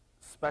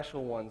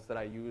 special ones that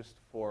I used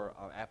for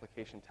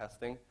application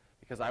testing,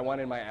 because I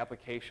wanted my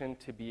application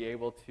to be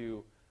able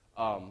to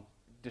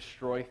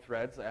destroy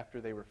threads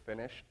after they were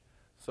finished.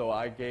 So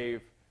I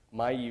gave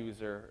my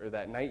user, or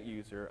that night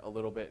user, a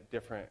little bit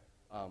different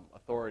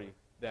authority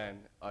than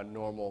a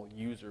normal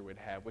user would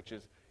have, which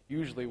is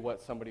usually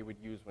what somebody would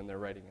use when they're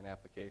writing an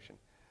application.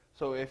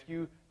 So if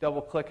you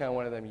double-click on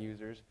one of them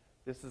users,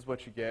 this is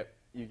what you get.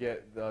 You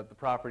get the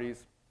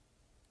properties,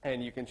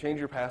 and you can change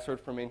your password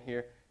from in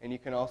here, and you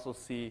can also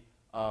see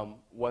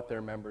what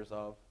they're members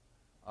of,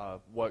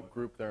 what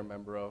group they're a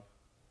member of.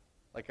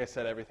 Like I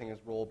said, everything is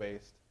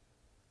role-based.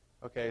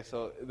 Okay,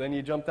 so then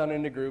you jump down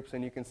into groups,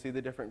 and you can see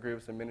the different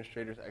groups: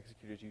 administrators,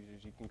 executors,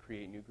 users. You can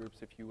create new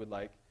groups if you would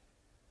like.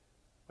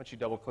 Once you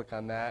double-click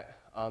on that,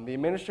 the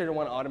administrator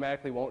one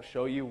automatically won't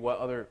show you what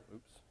other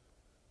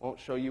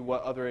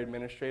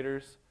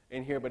administrators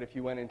in here, but if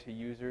you went into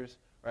users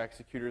or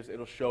executors,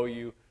 it'll show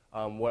you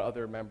what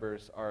other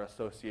members are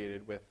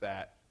associated with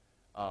that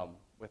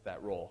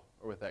role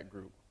or with that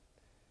group.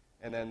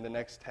 And then the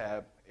next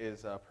tab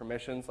is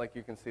permissions. Like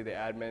you can see, the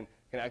admin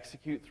can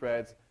execute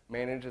threads,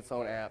 manage its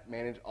own app,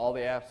 manage all the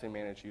apps, and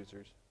manage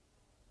users.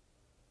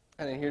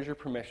 And then here's your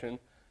permission.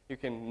 You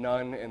can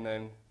none and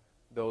then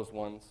those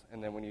ones,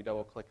 and then when you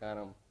double-click on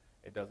them,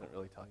 it doesn't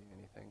really tell you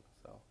anything.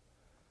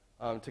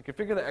 So, to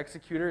configure the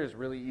executor is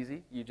really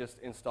easy. You just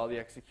install the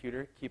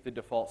executor, keep the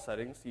default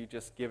settings. You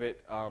just give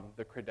it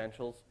the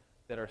credentials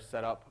that are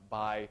set up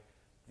by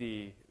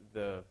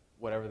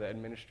whatever the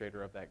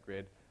administrator of that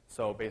grid.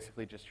 So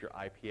basically just your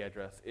IP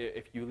address.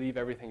 If you leave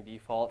everything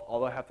default, all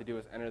they'll have to do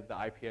is enter the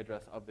IP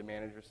address of the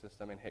manager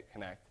system and hit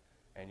connect,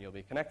 and you'll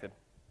be connected.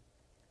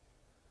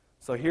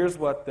 So here's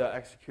what the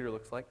executor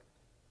looks like.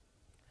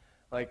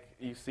 Like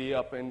you see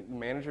up in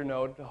manager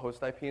node, the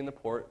host IP and the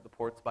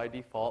port's by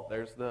default.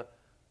 There's the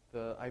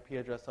IP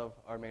address of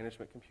our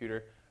management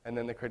computer, and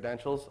then the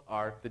credentials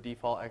are the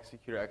default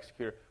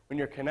executor. When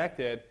you're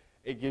connected,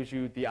 it gives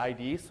you the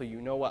ID, so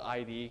you know what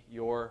ID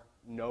your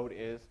node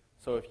is.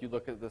 So if you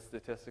look at the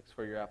statistics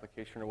for your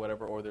application or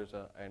whatever, or there's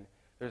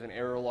an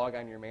error log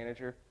on your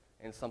manager,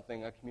 and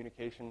something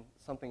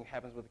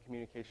happens with the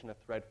communication, a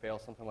thread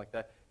fails, something like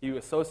that, you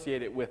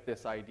associate it with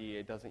this ID.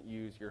 It doesn't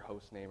use your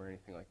host name or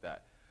anything like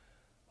that.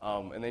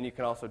 And then you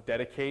can also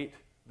dedicate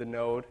the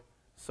node,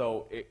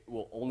 so it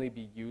will only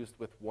be used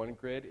with one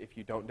grid. If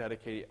you don't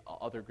dedicate it,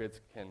 other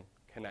grids can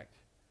connect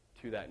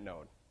to that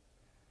node.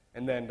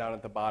 And then down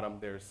at the bottom,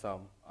 there's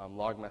some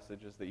log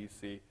messages that you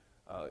see.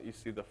 You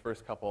see the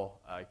first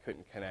couple, I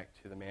couldn't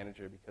connect to the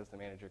manager because the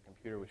manager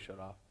computer was shut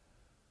off.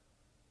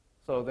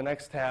 So the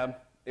next tab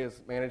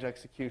is manage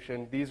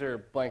execution. These are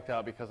blanked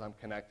out because I'm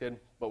connected,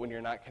 but when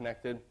you're not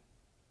connected,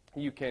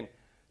 you can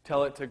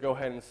tell it to go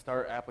ahead and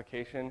start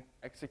application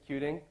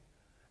executing,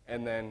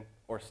 and then,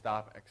 or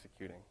stop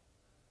executing.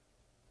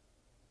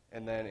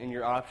 And then in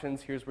your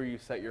options, here's where you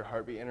set your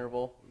heartbeat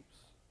interval. Oops,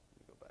 let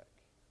me go back.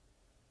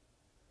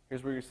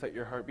 Here's where you set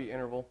your heartbeat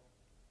interval.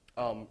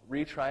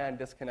 Retry on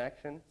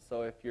disconnection.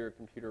 So if your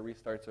computer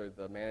restarts or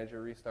the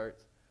manager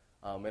restarts,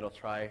 it'll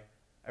try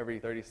every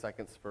 30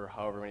 seconds for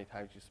however many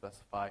times you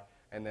specify.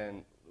 And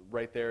then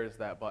right there is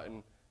that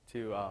button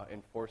to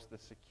enforce the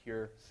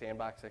secure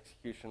sandbox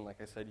execution. Like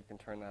I said, you can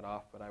turn that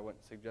off, but I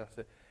wouldn't suggest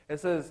it. It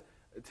says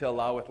to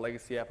allow with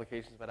legacy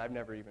applications, but I've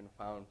never even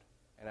found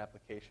an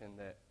application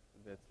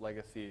that's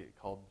legacy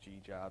called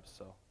gjobs.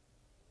 So,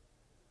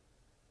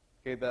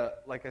 okay,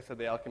 like I said,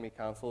 the Alchemi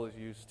console is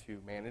used to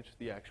manage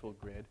the actual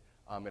grid.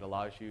 It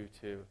allows you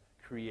to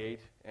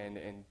create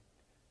and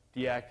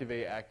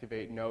deactivate,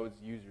 activate nodes,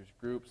 users,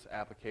 groups,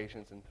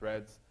 applications, and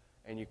threads,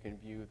 and you can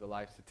view the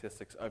live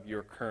statistics of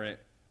your current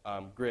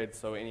grid.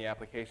 So any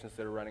applications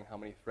that are running, how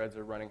many threads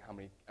are running, how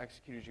many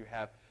executors you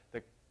have,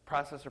 the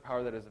processor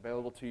power that is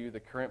available to you, the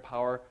current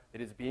power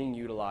that is being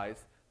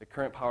utilized, the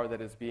current power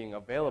that is being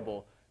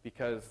available,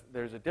 because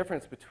there's a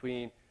difference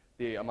between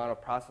the amount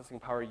of processing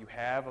power you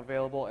have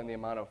available and the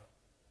amount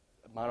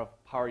of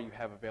power you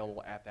have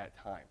available at that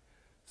time.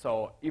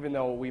 So even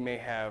though we may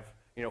have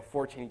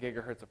 14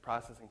 gigahertz of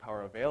processing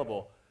power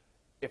available,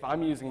 if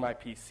I'm using my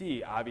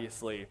PC,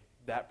 obviously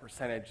that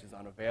percentage is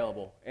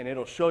unavailable, and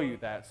it'll show you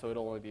that, so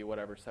it'll only be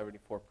whatever, 74%,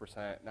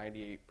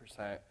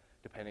 98%,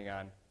 depending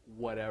on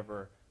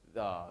whatever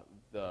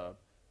the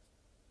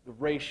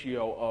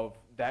ratio of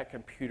that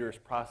computer's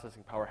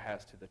processing power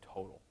has to the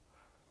total.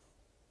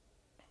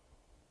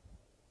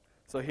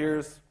 So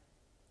here's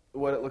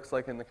what it looks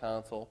like in the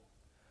console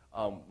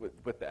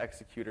with the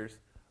executors.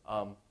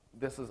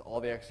 This is all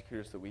the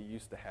executors that we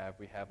used to have.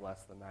 We have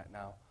less than that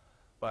now.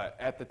 But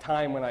at the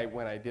time when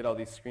I did all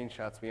these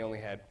screenshots, we only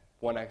had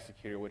one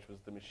executor, which was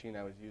the machine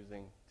I was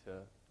using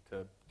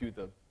to do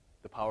the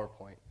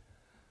PowerPoint.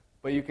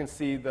 But you can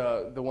see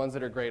the ones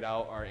that are grayed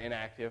out are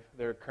inactive.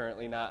 They're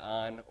currently not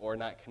on or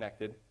not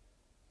connected.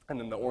 And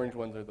then the orange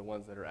ones are the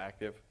ones that are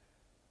active.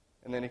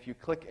 And then if you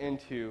click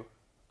into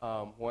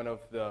one of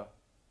the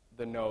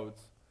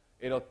nodes,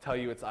 it'll tell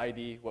you its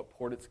ID, what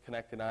port it's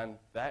connected on.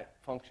 That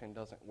function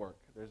doesn't work.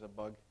 There's a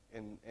bug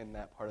in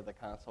that part of the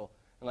console.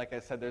 And like I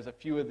said, there's a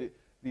few of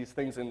these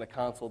things in the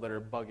console that are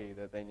buggy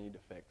that they need to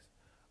fix.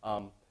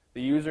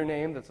 The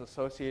username that's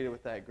associated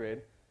with that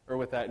grid, or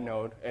with that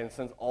node, and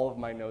since all of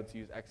my nodes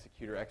use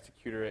executor,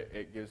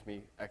 it gives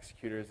me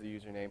executor as the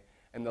username.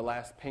 And the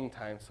last ping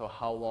time, so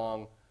how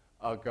long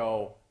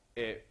ago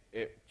it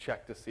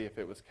checked to see if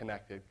it was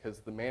connected, because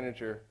the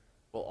manager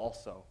will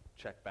also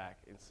check back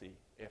and see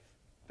if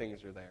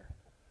things are there.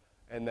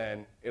 And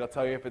then it'll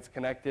tell you if it's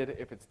connected,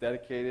 if it's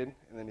dedicated,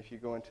 and then if you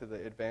go into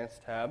the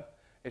advanced tab,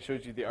 it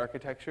shows you the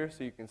architecture,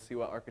 so you can see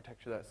what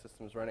architecture that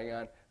system is running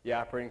on, the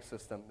operating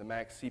system, the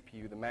max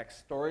CPU, the max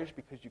storage,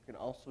 because you can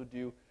also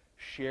do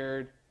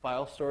shared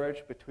file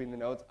storage between the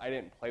nodes. I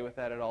didn't play with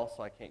that at all,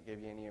 so I can't give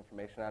you any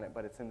information on it,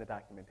 but it's in the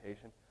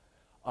documentation.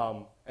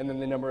 And then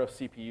the number of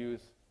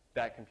CPUs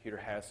that computer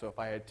has. So if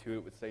I had 2,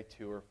 it would say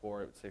 2, or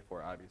 4, it would say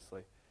 4,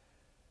 obviously.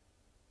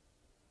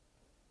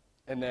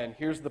 And then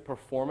here's the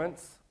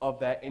performance of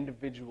that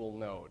individual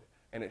node.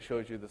 And it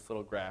shows you this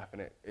little graph,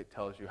 and it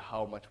tells you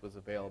how much was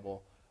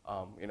available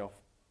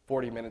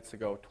 40 minutes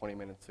ago, 20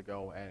 minutes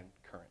ago, and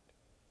current.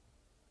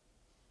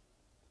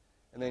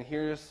 And then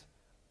here's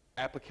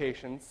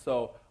applications.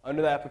 So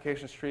under the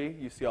applications tree,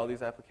 you see all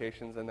these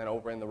applications, and then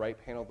over in the right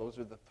panel, those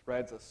are the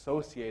threads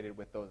associated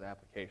with those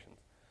applications.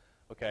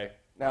 Okay.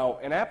 Now,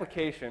 an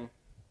application,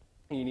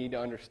 you need to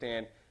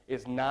understand,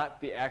 is not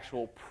the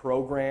actual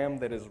program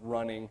that is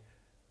running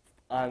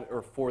on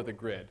or for the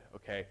grid.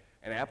 Okay.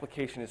 An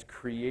application is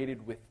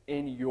created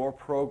within your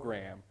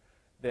program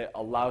that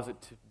allows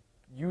it to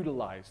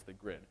utilize the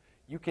grid.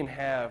 You can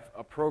have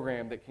a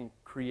program that can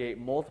create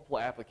multiple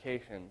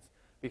applications,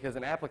 because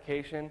an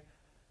application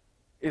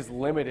is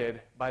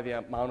limited by the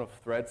amount of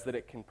threads that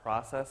it can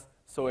process.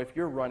 So if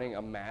you're running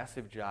a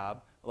massive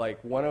job,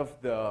 like one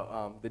of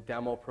the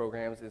demo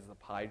programs is the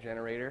pi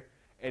generator,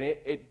 and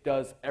it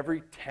does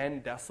every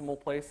 10 decimal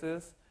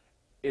places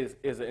is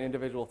an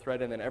individual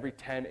thread, and then every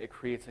 10 it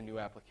creates a new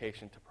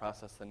application to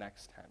process the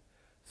next 10.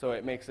 So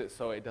it makes it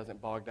so it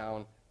doesn't bog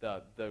down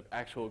the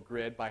actual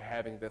grid by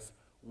having this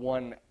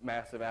one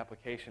massive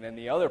application. And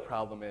the other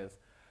problem is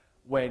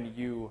when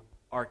you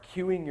are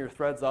queuing your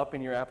threads up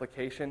in your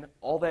application,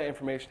 all that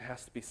information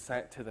has to be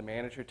sent to the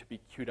manager to be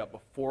queued up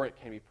before it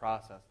can be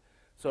processed.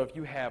 So if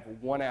you have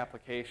one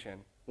application,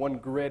 one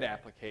grid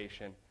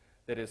application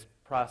that is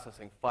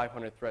processing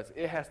 500 threads,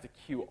 it has to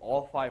queue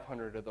all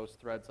 500 of those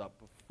threads up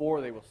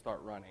before they will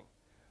start running.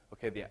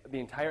 Okay, the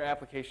entire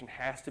application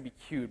has to be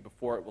queued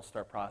before it will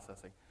start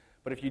processing.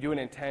 But if you do it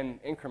in 10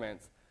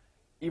 increments,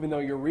 even though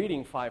you're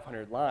reading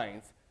 500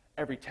 lines,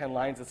 every 10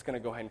 lines it's going to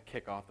go ahead and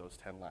kick off those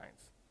 10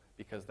 lines,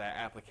 because that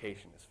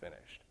application is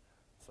finished.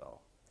 So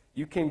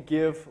you can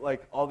give,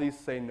 like all these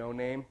say no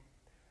name,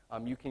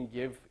 you can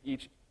give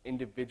each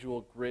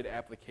individual grid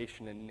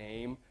application a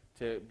name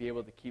to be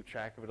able to keep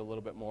track of it a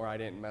little bit more. I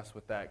didn't mess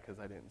with that because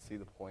I didn't see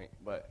the point,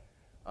 but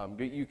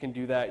you can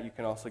do that. You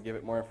can also give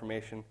it more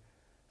information.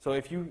 So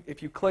if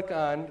you click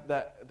on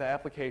the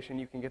application,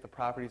 you can get the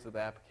properties of the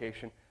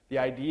application, the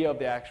ID of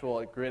the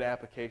actual grid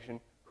application,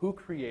 who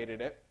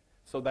created it.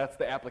 So that's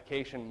the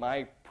application,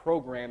 my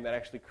program that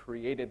actually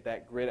created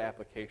that grid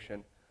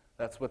application.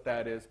 That's what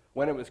that is.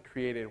 When it was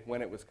created,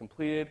 when it was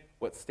completed,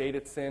 what state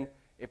it's in.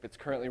 If it's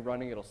currently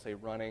running, it'll say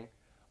running.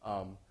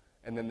 And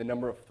then the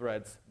number of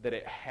threads that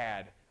it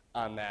had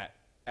on that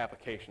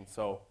application.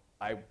 So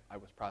I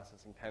was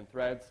processing 10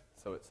 threads,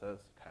 so it says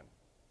 10.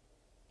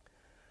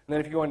 And then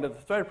if you go into the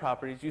thread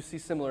properties, you see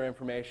similar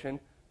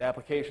information. The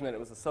application that it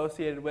was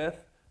associated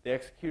with, the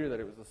executor that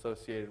it was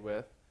associated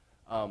with,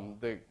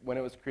 when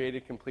it was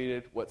created,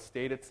 completed, what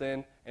state it's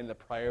in, and the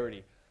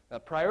priority. Now,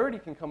 priority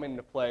can come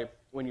into play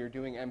when you're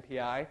doing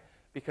MPI,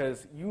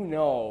 because you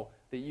know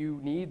that you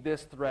need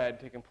this thread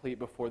to complete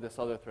before this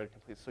other thread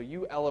completes. So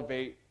you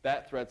elevate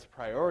that thread's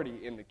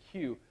priority in the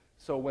queue,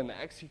 so when the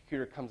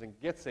executor comes and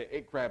gets it,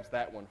 it grabs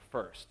that one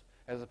first,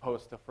 as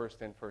opposed to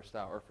first in, first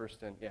out, or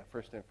first in,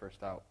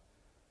 first out.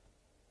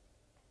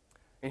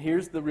 And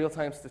here's the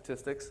real-time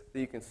statistics that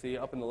you can see.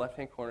 Up in the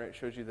left-hand corner, it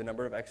shows you the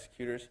number of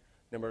executors,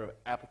 number of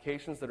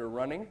applications that are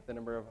running, the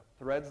number of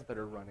threads that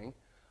are running,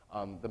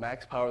 the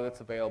max power that's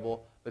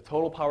available, the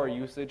total power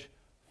usage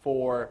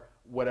for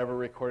whatever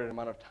recorded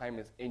amount of time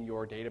is in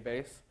your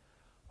database,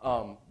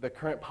 the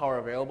current power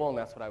available, and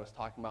that's what I was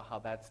talking about, how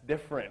that's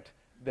different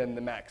than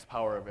the max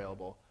power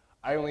available.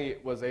 I only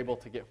was able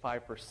to get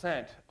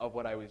 5% of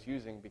what I was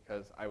using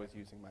because I was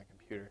using my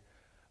computer.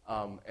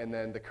 And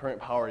then the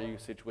current power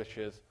usage, which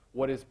is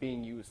what is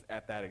being used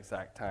at that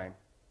exact time.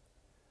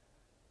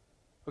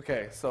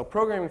 Okay, so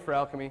programming for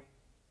Alchemi.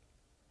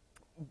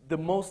 The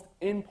most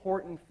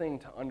important thing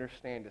to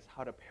understand is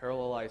how to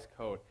parallelize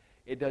code.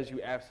 It does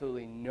you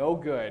absolutely no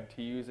good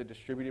to use a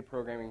distributed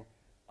programming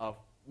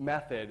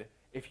method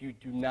if you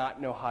do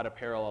not know how to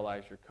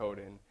parallelize your code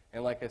in.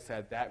 And like I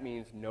said, that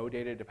means no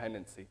data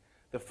dependency.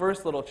 The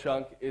first little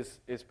chunk is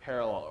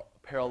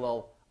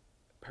parallelizable.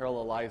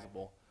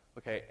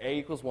 Okay, A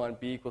equals 1,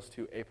 B equals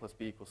 2, A plus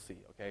B equals C.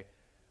 Okay,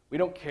 we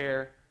don't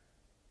care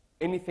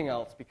anything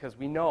else because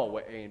we know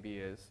what A and B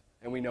is,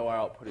 and we know our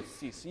output is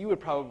C. So you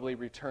would probably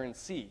return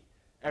C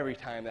every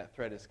time that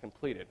thread is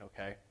completed,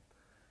 okay?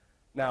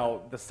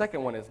 Now, the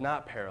second one is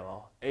not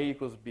parallel. A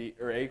equals B,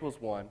 or A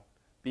equals 1,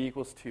 B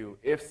equals 2.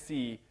 If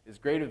C is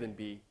greater than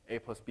B, A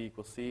plus B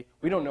equals C.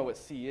 We don't know what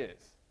C is,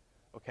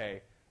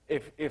 okay?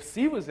 If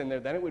C was in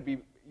there, then it would be,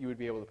 you would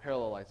be able to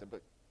parallelize it.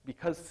 But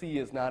because C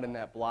is not in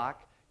that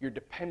block, you're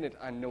dependent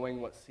on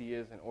knowing what C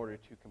is in order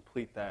to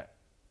complete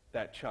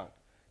that chunk.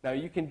 Now,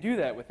 you can do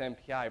that with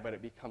MPI, but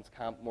it becomes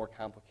more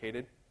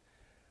complicated.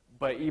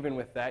 But even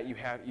with that, you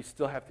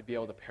still have to be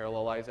able to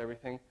parallelize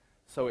everything.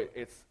 So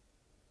it's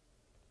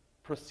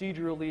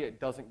procedurally, it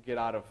doesn't get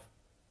out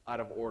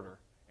of order.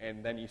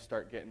 And then you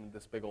start getting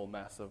this big old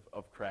mess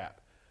of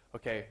crap.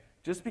 Okay,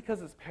 just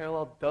because it's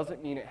parallel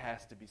doesn't mean it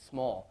has to be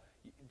small.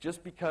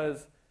 Just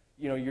because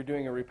you're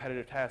doing a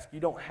repetitive task, you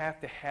don't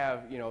have to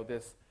have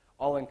this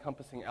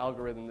all-encompassing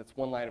algorithm that's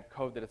one line of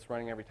code that it's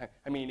running every time.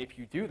 I mean, if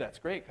you do, that's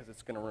great because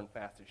it's going to run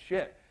fast as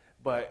shit.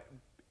 But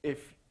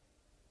if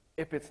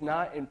it's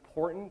not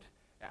important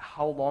at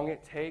how long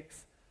it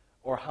takes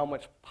or how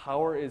much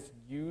power is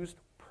used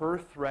per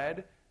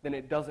thread, then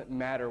it doesn't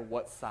matter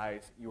what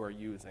size you are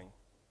using.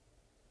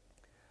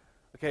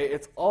 Okay,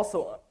 it's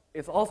also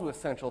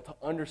essential to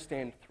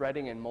understand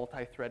threading and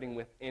multi-threading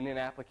within an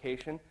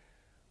application.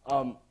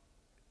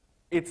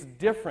 It's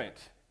different.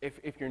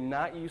 If you're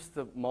not used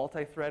to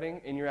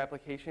multi-threading in your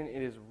application,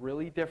 it is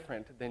really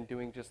different than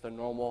doing just a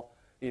normal,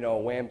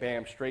 wham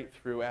bam straight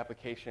through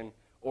application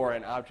or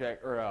an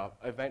object or a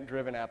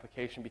event-driven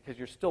application because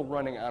you're still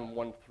running on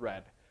one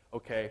thread,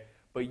 okay?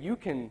 But you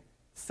can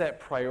set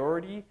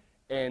priority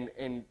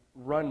and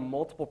run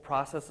multiple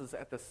processes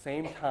at the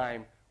same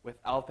time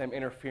without them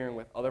interfering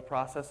with other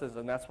processes,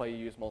 and that's why you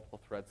use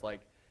multiple threads. Like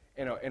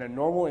in a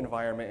normal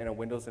environment, in a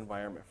Windows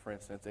environment, for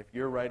instance, if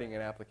you're writing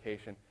an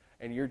application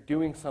and you're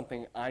doing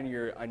something on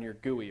your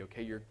GUI,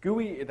 okay? Your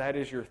GUI, that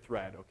is your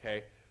thread,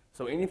 okay?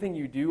 So anything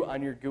you do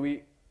on your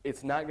GUI,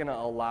 it's not going to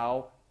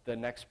allow the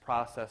next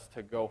process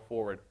to go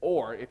forward.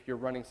 Or if you're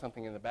running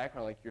something in the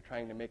background, like you're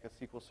trying to make a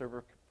SQL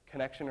Server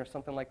connection or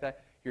something like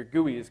that, your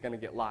GUI is going to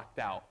get locked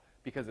out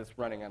because it's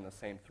running on the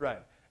same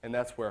thread. And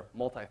that's where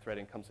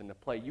multi-threading comes into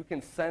play. You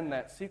can send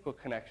that SQL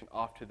connection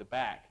off to the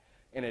back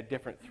in a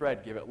different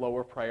thread, give it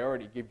lower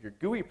priority, give your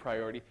GUI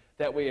priority.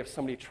 That way, if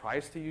somebody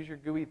tries to use your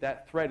GUI,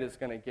 that thread is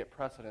going to get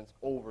precedence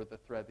over the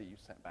thread that you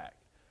sent back.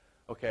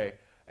 Okay?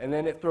 And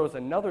then it throws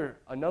another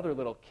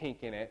little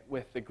kink in it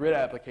with the grid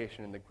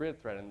application and the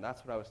grid thread, and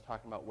that's what I was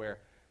talking about, where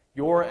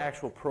your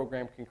actual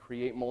program can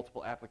create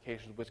multiple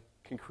applications, which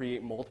can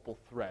create multiple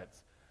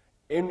threads.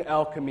 In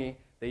Alchemi,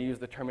 they use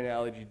the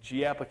terminology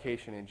G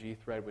application and G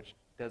thread, which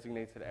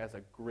designates it as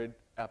a grid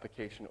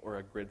application or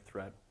a grid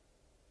thread.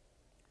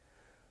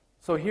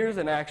 So here's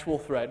an actual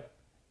thread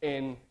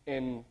in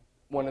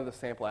one of the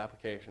sample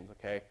applications,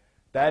 okay?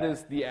 That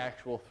is the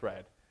actual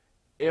thread.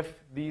 If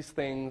these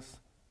things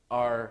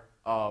are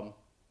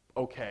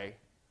okay,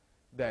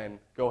 then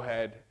go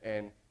ahead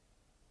and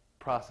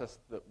process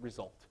the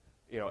result.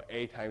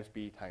 A times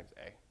B times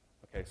A.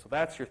 Okay, so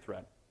that's your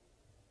thread.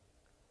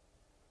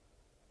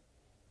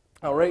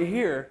 Now right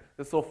here,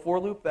 this little for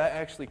loop, that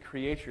actually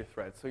creates your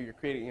thread. So you're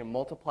creating a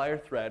multiplier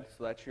thread,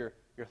 so that's your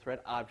thread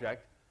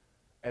object,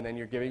 and then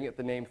you're giving it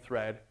the name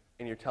thread,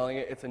 and you're telling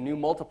it it's a new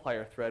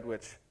multiplier thread,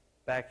 which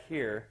back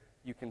here,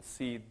 you can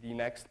see the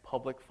next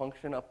public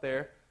function up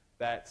there.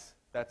 That's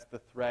the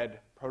thread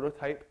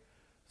prototype.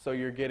 So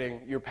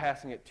you're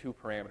passing it 2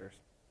 parameters.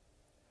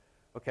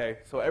 Okay,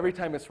 so every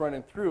time it's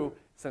running through,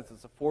 since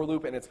it's a for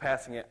loop and it's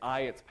passing it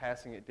it's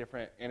passing it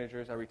different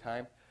integers every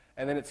time.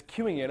 And then it's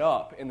queuing it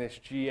up in this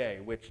GA,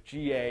 which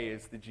GA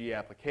is the G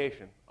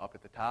application up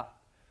at the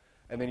top.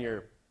 And then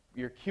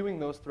you're queuing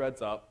those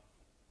threads up.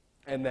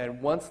 And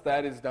then once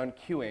that is done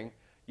queuing,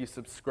 you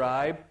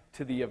subscribe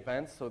to the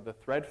events, so the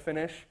thread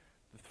finish,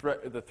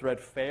 the thread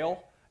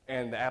fail,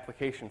 and the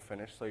application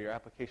finish. So your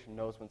application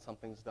knows when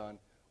something's done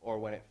or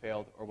when it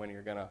failed or when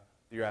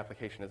your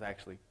application is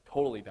actually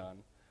totally done.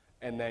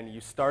 And then you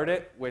start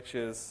it, which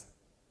is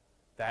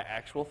that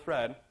actual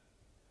thread.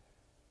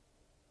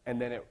 And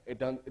then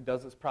it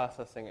does its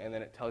processing, and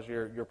then it tells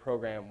your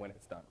program when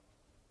it's done.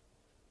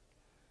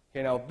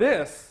 Okay, now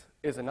this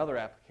is another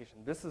application.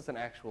 This is an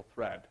actual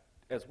thread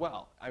as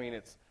well. I mean,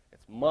 it's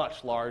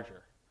much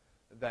larger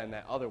than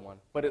that other one,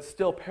 but it's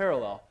still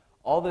parallel.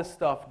 All this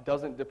stuff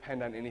doesn't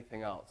depend on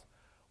anything else.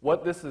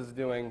 What this is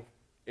doing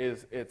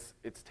is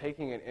it's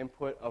taking an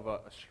input of a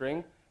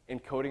string,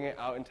 encoding it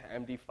out into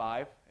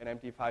MD5, an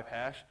MD5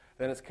 hash,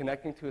 then it's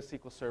connecting to a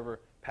SQL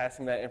server,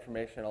 passing that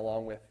information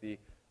along with the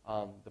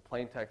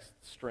plain text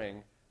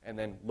string, and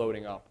then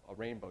loading up a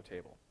rainbow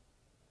table.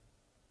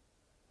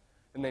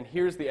 And then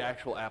here's the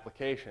actual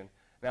application.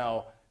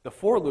 Now, the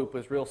for loop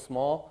is real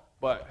small,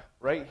 but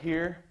right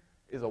here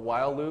is a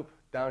while loop.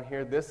 Down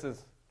here, this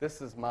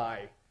is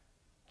my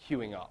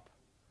queuing up.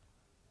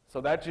 So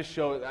that just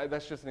shows,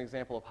 that's just an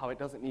example of how it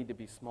doesn't need to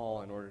be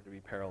small in order to be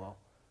parallel.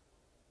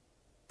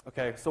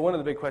 Okay, so one of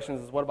the big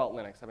questions is, what about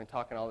Linux? I've been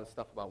talking all this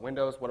stuff about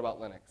Windows. What about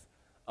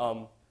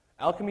Linux?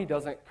 Alchemi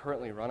doesn't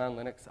currently run on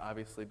Linux,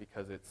 obviously,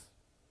 because it's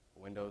a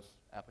Windows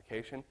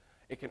application.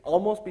 It can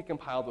almost be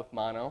compiled with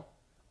Mono,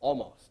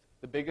 almost.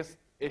 The biggest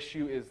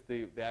issue is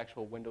the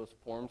actual Windows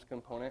Forms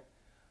component.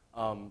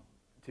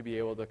 To be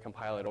able to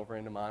compile it over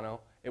into Mono.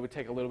 It would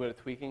take a little bit of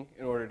tweaking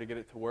in order to get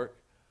it to work.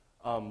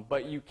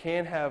 But you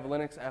can have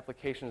Linux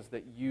applications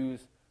that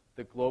use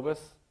the Globus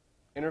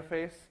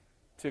interface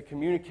to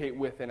communicate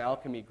with an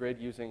Alchemi grid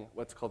using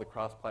what's called the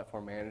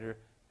cross-platform manager.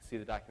 See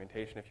the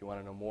documentation if you want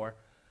to know more.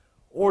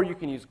 Or you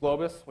can use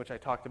Globus, which I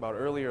talked about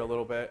earlier a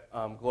little bit.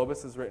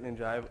 Globus is written in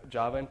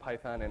Java and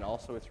Python, and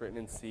also it's written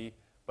in C.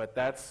 But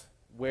that's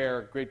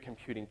where grid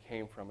computing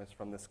came from, is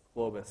from this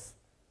Globus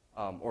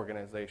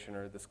organization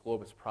or this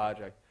Globus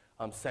project.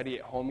 SETI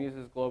at home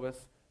uses Globus.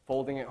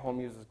 Folding at home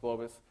uses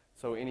Globus.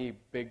 So any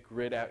big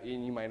grid,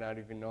 and you might not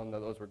even know that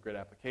those were grid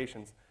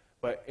applications,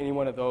 but any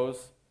one of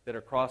those that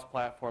are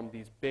cross-platform,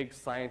 these big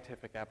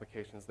scientific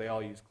applications, they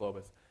all use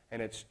Globus.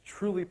 And it's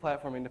truly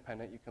platform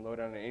independent. You can load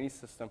it on any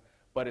system,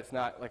 but it's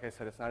not, like I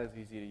said, it's not as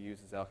easy to use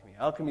as Alchemi.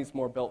 Alchemy is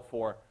more built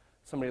for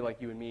somebody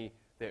like you and me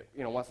that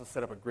wants to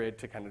set up a grid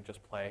to kind of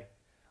just play.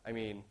 I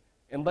mean,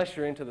 unless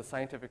you're into the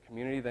scientific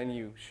community, then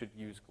you should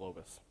use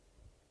Globus.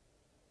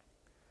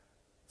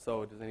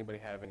 So does anybody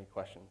have any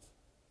questions?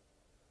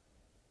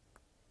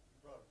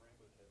 You brought up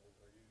rainbow tables.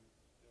 Are you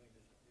doing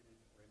distributed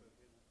rainbow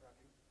table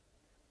cracking?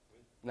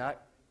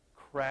 Not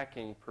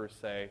cracking per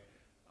se.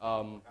 Hash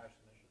initial?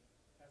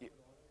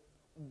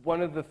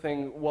 One of the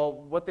things, well,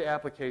 what the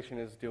application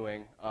is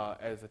doing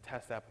as a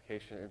test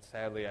application, and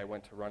sadly I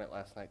went to run it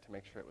last night to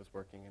make sure it was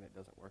working, and it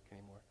doesn't work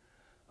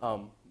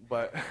anymore.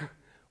 But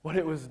what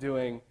it was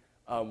doing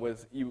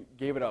was you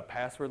gave it a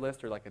password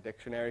list or like a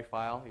dictionary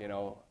file,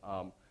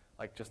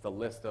 like just a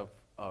list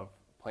of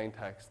plain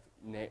text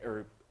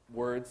or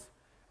words,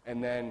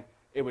 and then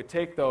it would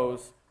take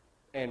those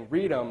and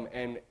read them,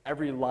 and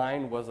every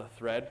line was a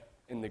thread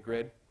in the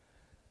grid,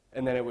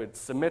 and then it would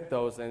submit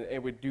those, and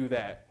it would do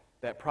that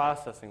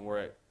processing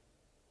where it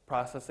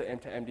processed it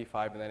into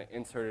MD5, and then it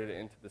inserted it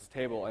into this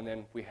table, and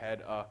then we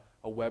had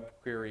a web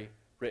query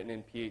written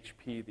in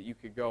PHP that you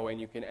could go and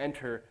you can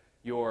enter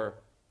your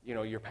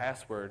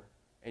password,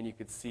 and you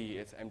could see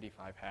its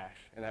MD5 hash,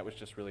 and that was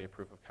just really a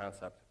proof of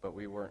concept, but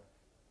we weren't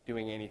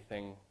doing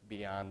anything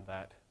beyond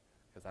that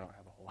because I don't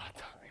have a whole lot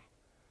of time.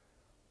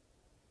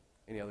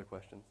 Any other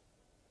questions?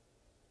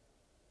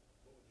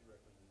 What would you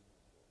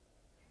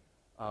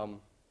recommend?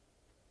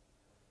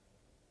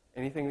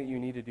 Anything that you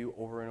need to do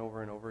over and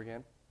over and over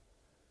again.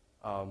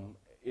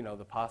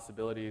 The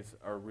possibilities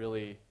are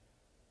really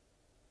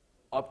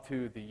up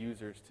to the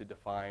users to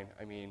define.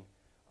 I mean,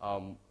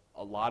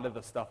 a lot of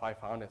the stuff I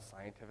found is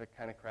scientific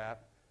kind of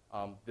crap.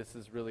 This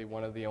is really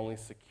one of the only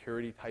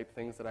security type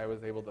things that I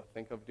was able to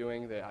think of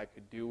doing that I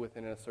could do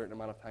within a certain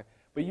amount of time.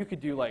 But you could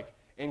do like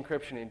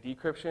encryption and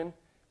decryption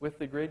with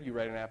the grid. You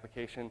write an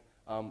application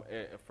for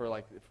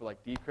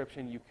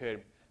decryption. You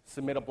could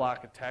submit a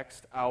block of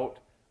text out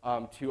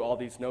to all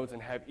these nodes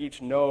and have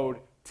each node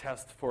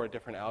test for a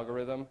different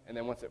algorithm. And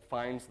then once it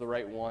finds the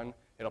right one,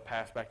 it'll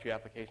pass back to your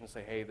application and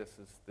say, hey, this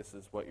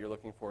is what you're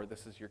looking for.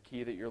 This is your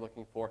key that you're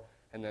looking for.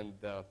 And then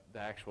the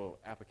actual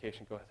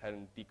application goes ahead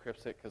and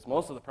decrypts it, because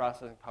most of the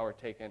processing power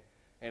taken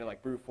in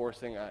like brute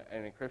forcing an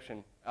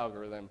encryption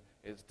algorithm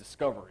is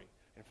discovery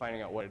and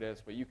finding out what it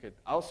is. But you could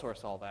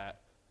outsource all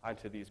that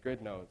onto these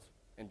grid nodes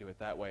and do it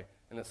that way.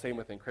 And the same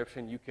with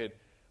encryption. You could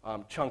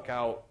chunk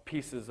out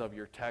pieces of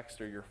your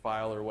text or your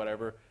file or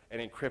whatever and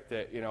encrypt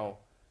it,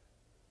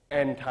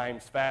 n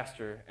times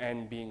faster,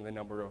 n being the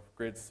number of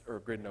grids or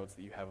grid nodes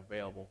that you have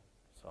available.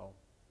 So.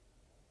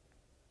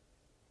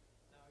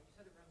 Now, you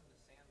said it runs in a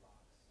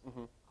sandbox.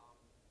 Mm-hmm.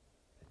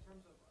 In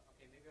terms of,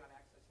 okay, maybe not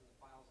accessing the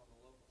files on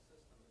the local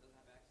system, it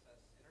doesn't have access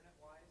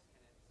internet-wise.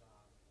 Can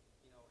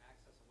it,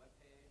 access a web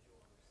page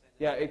or send it?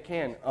 Yeah, it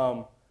can.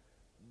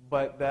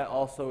 But that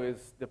also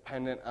is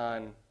dependent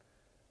on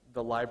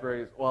the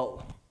libraries.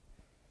 Well,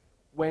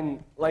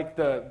 when, like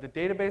the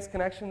database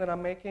connection that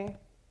I'm making,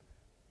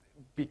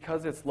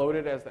 because it's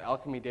loaded as the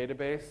Alchemi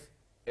database,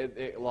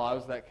 it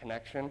allows that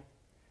connection,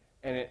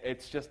 and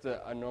it's just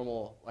a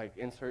normal like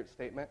insert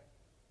statement.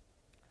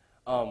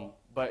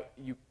 But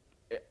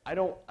I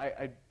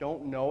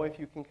don't know if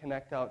you can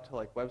connect out to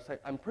like website.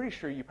 I'm pretty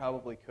sure you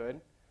probably could,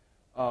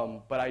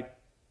 but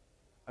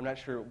I'm not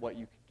sure what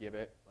you could give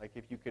it. Like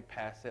if you could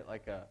pass it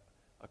like a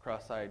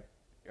cross-site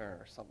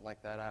or something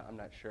like that. I'm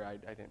not sure. I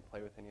didn't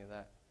play with any of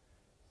that.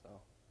 So.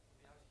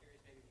 I was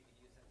curious maybe if you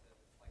could use that to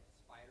like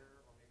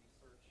spider or maybe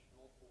search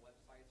multiple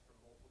websites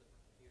from multiple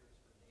different computers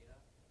for data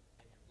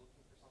if you're looking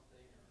for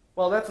something.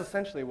 Well, that's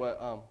essentially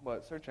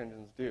what search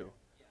engines do.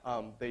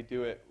 Yeah. They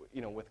do it,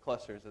 with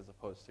clusters as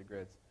opposed to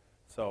grids.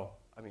 So,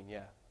 I mean,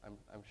 yeah,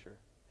 I'm sure.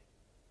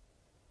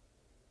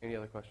 Any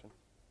other questions?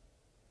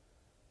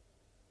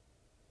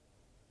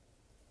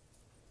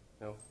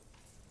 No?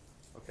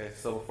 Okay,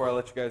 so before I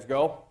let you guys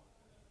go,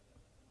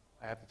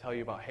 I have to tell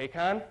you about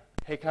HACON.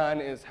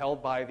 HACON is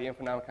held by the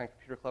Infonomicon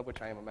Computer Club,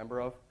 which I am a member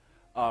of.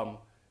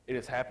 It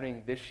is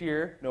happening this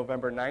year,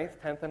 November 9th,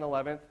 10th, and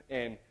 11th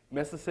in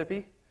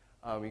Mississippi.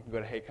 You can go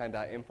to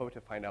heycon.info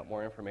to find out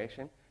more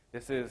information.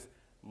 This is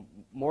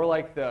more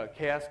like the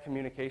Chaos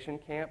Communication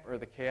Camp, or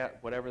the Chaos,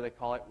 whatever they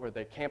call it, where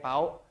they camp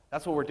out.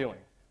 That's what we're doing.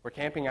 We're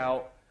camping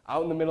out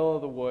in the middle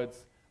of the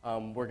woods.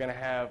 We're going to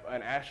have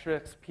an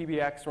asterisk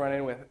PBX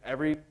running with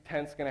every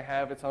tent's going to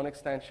have its own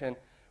extension.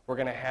 We're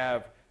going to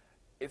have,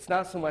 it's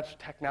not so much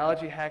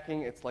technology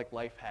hacking, it's like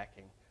life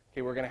hacking.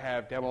 Okay, we're going to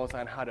have demos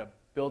on how to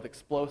build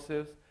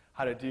explosives,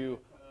 how to do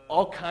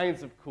all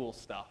kinds of cool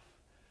stuff.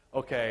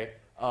 Okay,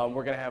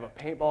 we're going to have a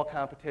paintball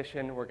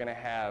competition. We're going to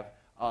have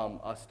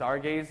a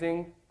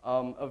stargazing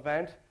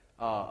event,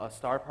 a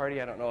star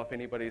party. I don't know if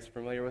anybody's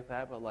familiar with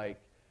that, but like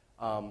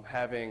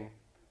having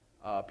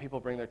people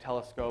bring their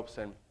telescopes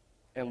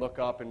and look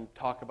up and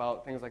talk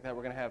about things like that.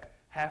 We're going to have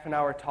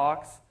half-an-hour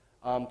talks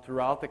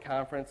throughout the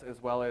conference,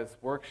 as well as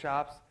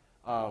workshops.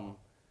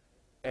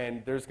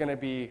 And there's going to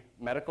be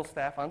medical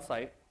staff on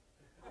site.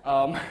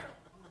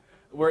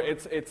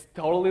 It's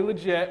totally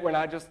legit. We're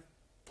not just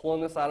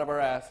pulling this out of our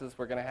asses.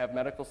 We're going to have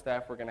medical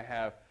staff. We're going to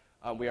have,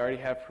 we already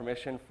have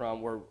permission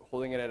from, we're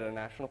holding it at a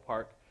national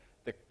park.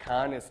 The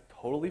con is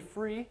totally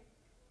free.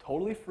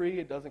 Totally free.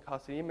 It doesn't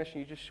cost any admission.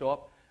 You just show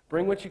up.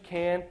 Bring what you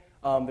can.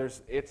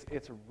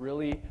 It's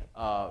really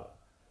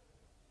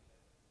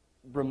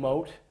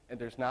remote, and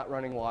there's not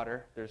running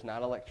water. There's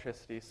not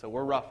electricity, so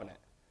we're roughing it.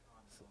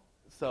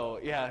 So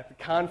yeah, the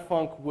con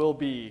funk will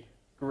be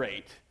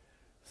great.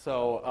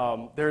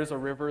 So there's a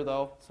river,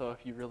 though, so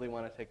if you really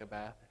want to take a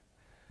bath.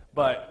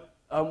 But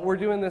we're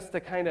doing this to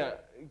kind of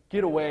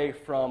get away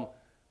from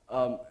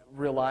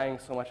relying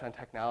so much on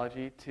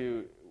technology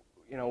to,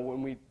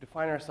 when we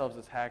define ourselves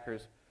as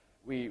hackers,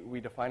 we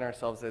define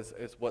ourselves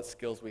as what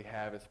skills we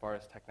have as far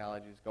as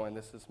technology is going.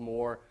 This is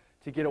more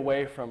to get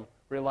away from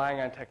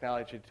relying on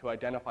technology to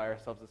identify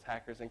ourselves as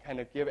hackers and kind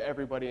of give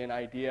everybody an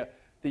idea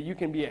that you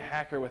can be a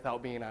hacker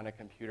without being on a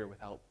computer,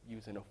 without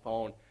using a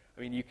phone.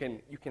 I mean, you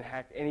can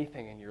hack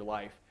anything in your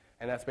life,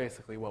 and that's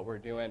basically what we're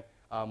doing.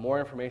 More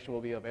information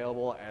will be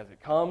available as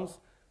it comes,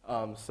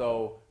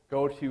 so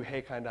go to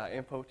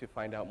heycon.info to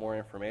find out more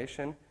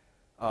information.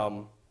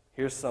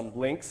 Here's some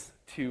links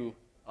to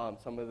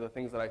some of the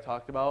things that I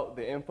talked about.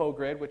 The info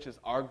grid, which is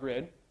our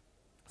grid,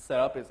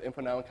 setup is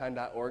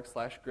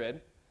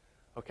infonomicon.org/grid.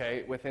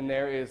 Okay, within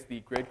there is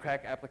the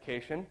GridCrack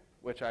application,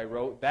 which I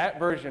wrote. That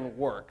version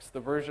works. The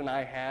version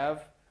I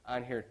have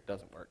on here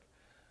doesn't work.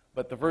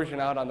 But the version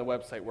out on the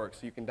website works.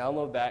 So you can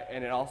download that,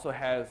 and it also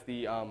has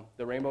the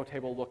rainbow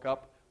table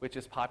lookup, which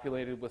is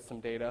populated with some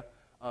data.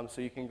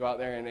 So you can go out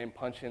there and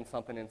punch in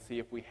something and see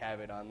if we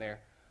have it on there.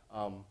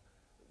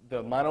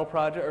 The Mono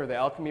project, or the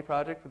Alchemi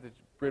project, which is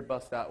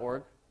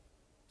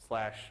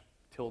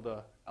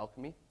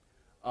gridbus.org/alchemy.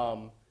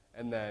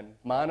 And then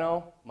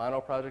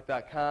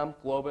monoproject.com,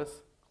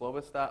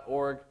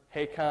 globus.org,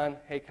 Heycon,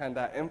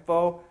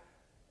 heycon.info,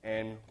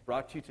 and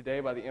brought to you today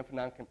by the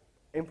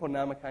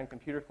Infonomicon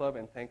Computer Club,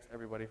 and thanks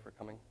everybody for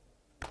coming.